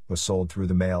product was sold through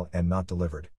the mail and not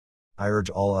delivered. I urge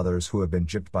all others who have been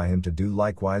gypped by him to do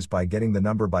likewise by getting the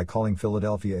number by calling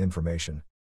Philadelphia Information.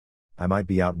 I might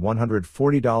be out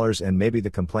 $140 and maybe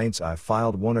the complaints I've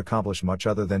filed won't accomplish much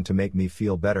other than to make me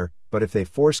feel better, but if they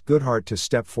force Goodhart to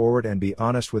step forward and be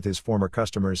honest with his former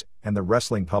customers and the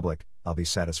wrestling public, I'll be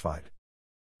satisfied.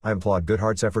 I applaud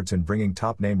Goodhart's efforts in bringing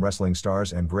top-name wrestling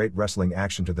stars and great wrestling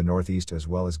action to the Northeast as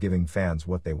well as giving fans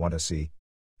what they want to see.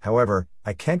 However,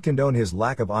 I can't condone his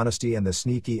lack of honesty and the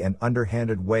sneaky and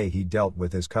underhanded way he dealt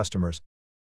with his customers.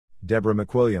 Deborah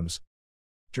McWilliams,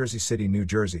 Jersey City, New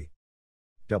Jersey.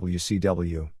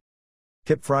 WCW.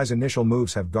 Kip Frye's initial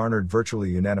moves have garnered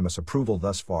virtually unanimous approval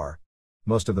thus far.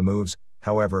 Most of the moves,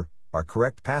 however, are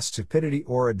correct past stupidity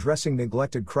or addressing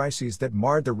neglected crises that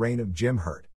marred the reign of Jim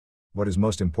Hurt. What is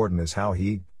most important is how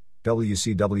he,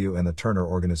 WCW and the Turner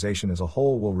Organization as a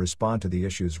whole will respond to the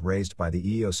issues raised by the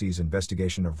EEOC's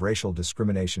investigation of racial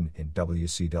discrimination in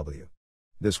WCW.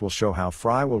 This will show how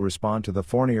Frye will respond to the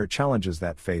thornier challenges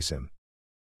that face him.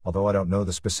 Although I don't know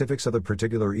the specifics of the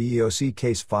particular EEOC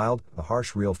case filed, the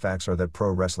harsh real facts are that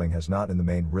pro wrestling has not in the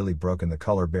main really broken the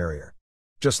color barrier.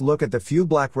 Just look at the few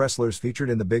black wrestlers featured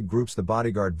in the big groups: the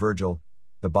Bodyguard Virgil,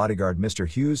 the Bodyguard Mr.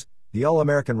 Hughes, the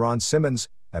All-American Ron Simmons,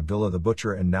 Abdullah the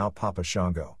Butcher, and now Papa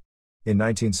Shango. In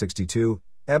 1962,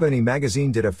 Ebony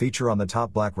magazine did a feature on the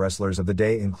top black wrestlers of the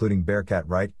day, including Bearcat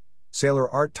Wright, Sailor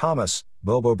Art Thomas,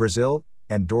 Bobo Brazil,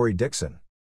 and Dory Dixon.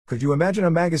 Could you imagine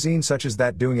a magazine such as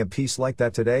that doing a piece like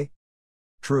that today?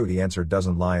 True, the answer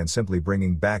doesn't lie in simply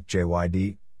bringing back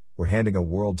JYD, or handing a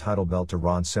world title belt to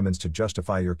Ron Simmons to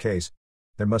justify your case.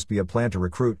 There must be a plan to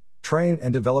recruit, train,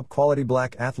 and develop quality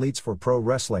black athletes for pro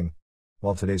wrestling.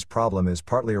 While today's problem is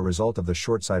partly a result of the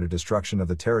short-sighted destruction of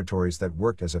the territories that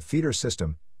worked as a feeder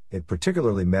system, it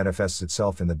particularly manifests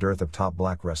itself in the dearth of top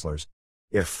black wrestlers.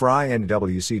 If Frye and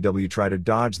WCW try to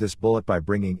dodge this bullet by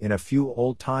bringing in a few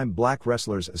old-time black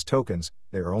wrestlers as tokens,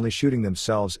 they are only shooting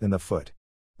themselves in the foot.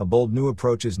 A bold new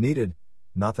approach is needed,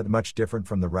 not that much different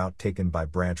from the route taken by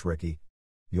Branch Rickey.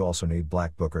 You also need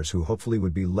black bookers who hopefully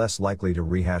would be less likely to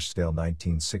rehash stale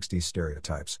 1960s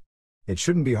stereotypes. It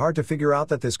shouldn't be hard to figure out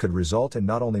that this could result in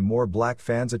not only more black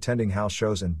fans attending house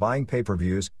shows and buying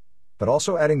pay-per-views, but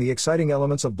also adding the exciting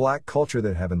elements of black culture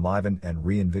that have enlivened and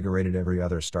reinvigorated every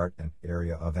other start and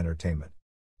area of entertainment.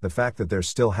 The fact that there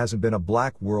still hasn't been a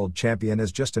black world champion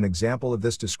is just an example of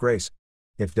this disgrace.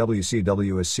 If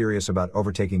WCW is serious about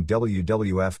overtaking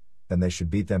WWF, then they should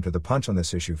beat them to the punch on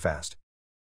this issue fast.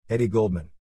 Eddie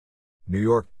Goldman. New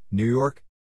York, New York.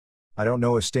 I don't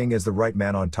know if Sting is the right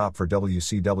man on top for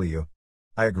WCW.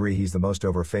 I agree he's the most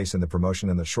over face in the promotion,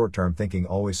 and the short-term thinking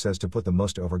always says to put the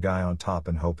most over guy on top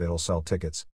and hope it'll sell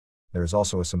tickets. There is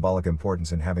also a symbolic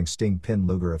importance in having Sting pin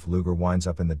Luger if Luger winds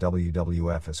up in the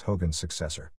WWF as Hogan's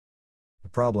successor. The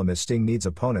problem is Sting needs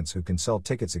opponents who can sell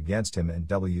tickets against him, and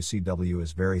WCW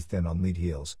is very thin on lead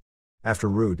heels. After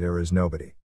Rude there is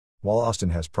nobody. While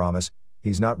Austin has promise,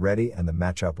 he's not ready and the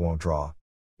matchup won't draw.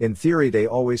 In theory they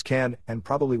always can, and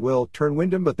probably will, turn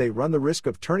Wyndham, but they run the risk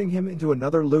of turning him into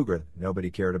another Luger that nobody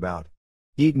cared about.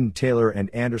 Eaton, Taylor, and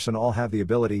Anderson all have the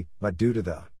ability, but due to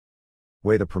the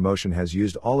way the promotion has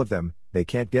used all of them, they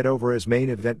can't get over as main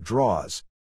event draws.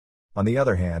 On the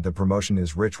other hand, the promotion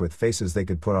is rich with faces they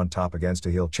could put on top against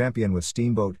a heel champion with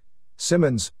Steamboat,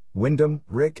 Simmons, Wyndham,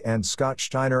 Rick, and Scott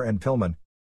Steiner and Pillman.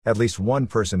 At least one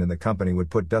person in the company would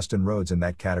put Dustin Rhodes in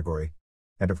that category.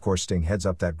 And of course Sting heads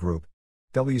up that group.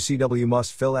 WCW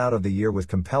must fill out of the year with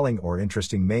compelling or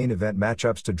interesting main event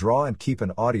matchups to draw and keep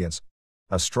an audience.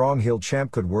 A strong heel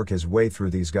champ could work his way through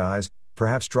these guys,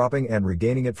 perhaps dropping and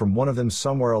regaining it from one of them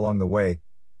somewhere along the way,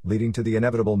 leading to the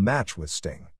inevitable match with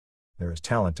Sting. There is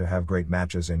talent to have great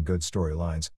matches and good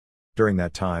storylines. During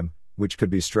that time, which could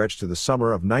be stretched to the summer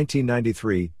of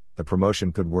 1993, the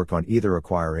promotion could work on either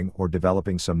acquiring or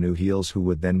developing some new heels who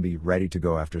would then be ready to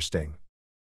go after Sting.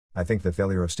 I think the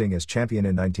failure of Sting as champion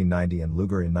in 1990 and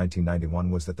Luger in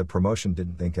 1991 was that the promotion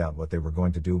didn't think out what they were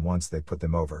going to do once they put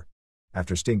them over.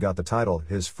 After Sting got the title,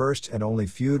 his first and only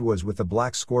feud was with the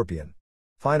Black Scorpion.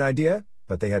 Fine idea,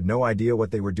 but they had no idea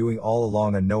what they were doing all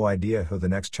along and no idea who the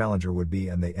next challenger would be,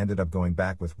 and they ended up going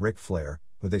back with Ric Flair,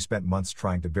 who they spent months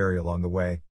trying to bury along the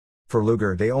way. For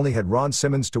Luger, they only had Ron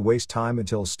Simmons to waste time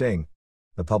until Sting.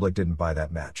 The public didn't buy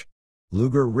that match.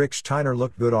 Luger Rick Steiner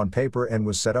looked good on paper and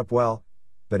was set up well,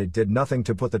 but it did nothing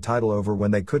to put the title over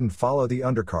when they couldn't follow the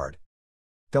undercard.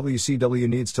 WCW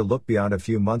needs to look beyond a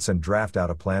few months and draft out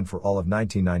a plan for all of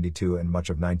 1992 and much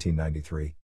of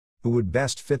 1993. Who would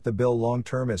best fit the bill long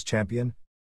term as champion?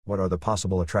 What are the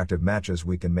possible attractive matches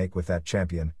we can make with that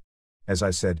champion? As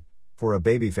I said, for a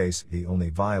babyface, the only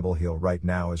viable heel right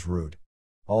now is Rude.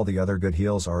 All the other good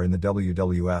heels are in the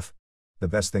WWF. The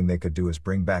best thing they could do is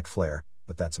bring back Flair,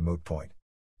 but that's a moot point.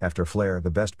 After Flair, the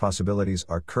best possibilities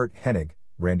are Curt Hennig,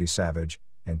 Randy Savage,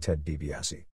 and Ted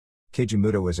DiBiase. Keiji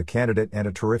Muto is a candidate and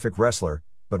a terrific wrestler,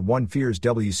 but one fears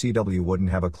WCW wouldn't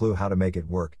have a clue how to make it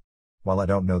work. While I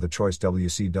don't know the choice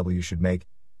WCW should make,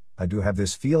 I do have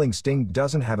this feeling Sting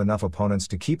doesn't have enough opponents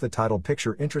to keep the title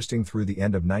picture interesting through the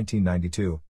end of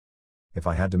 1992. If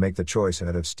I had to make the choice,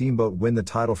 I'd have Steamboat win the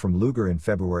title from Luger in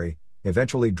February,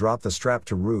 eventually drop the strap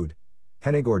to Rude.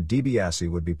 Hennig or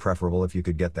DiBiase would be preferable if you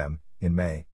could get them, in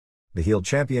May. The heel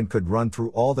champion could run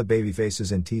through all the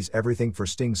babyfaces and tease everything for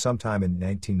Sting sometime in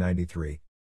 1993.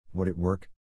 Would it work?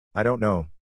 I don't know.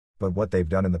 But what they've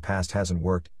done in the past hasn't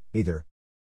worked, either.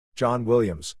 John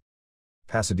Williams.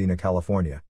 Pasadena,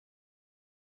 California.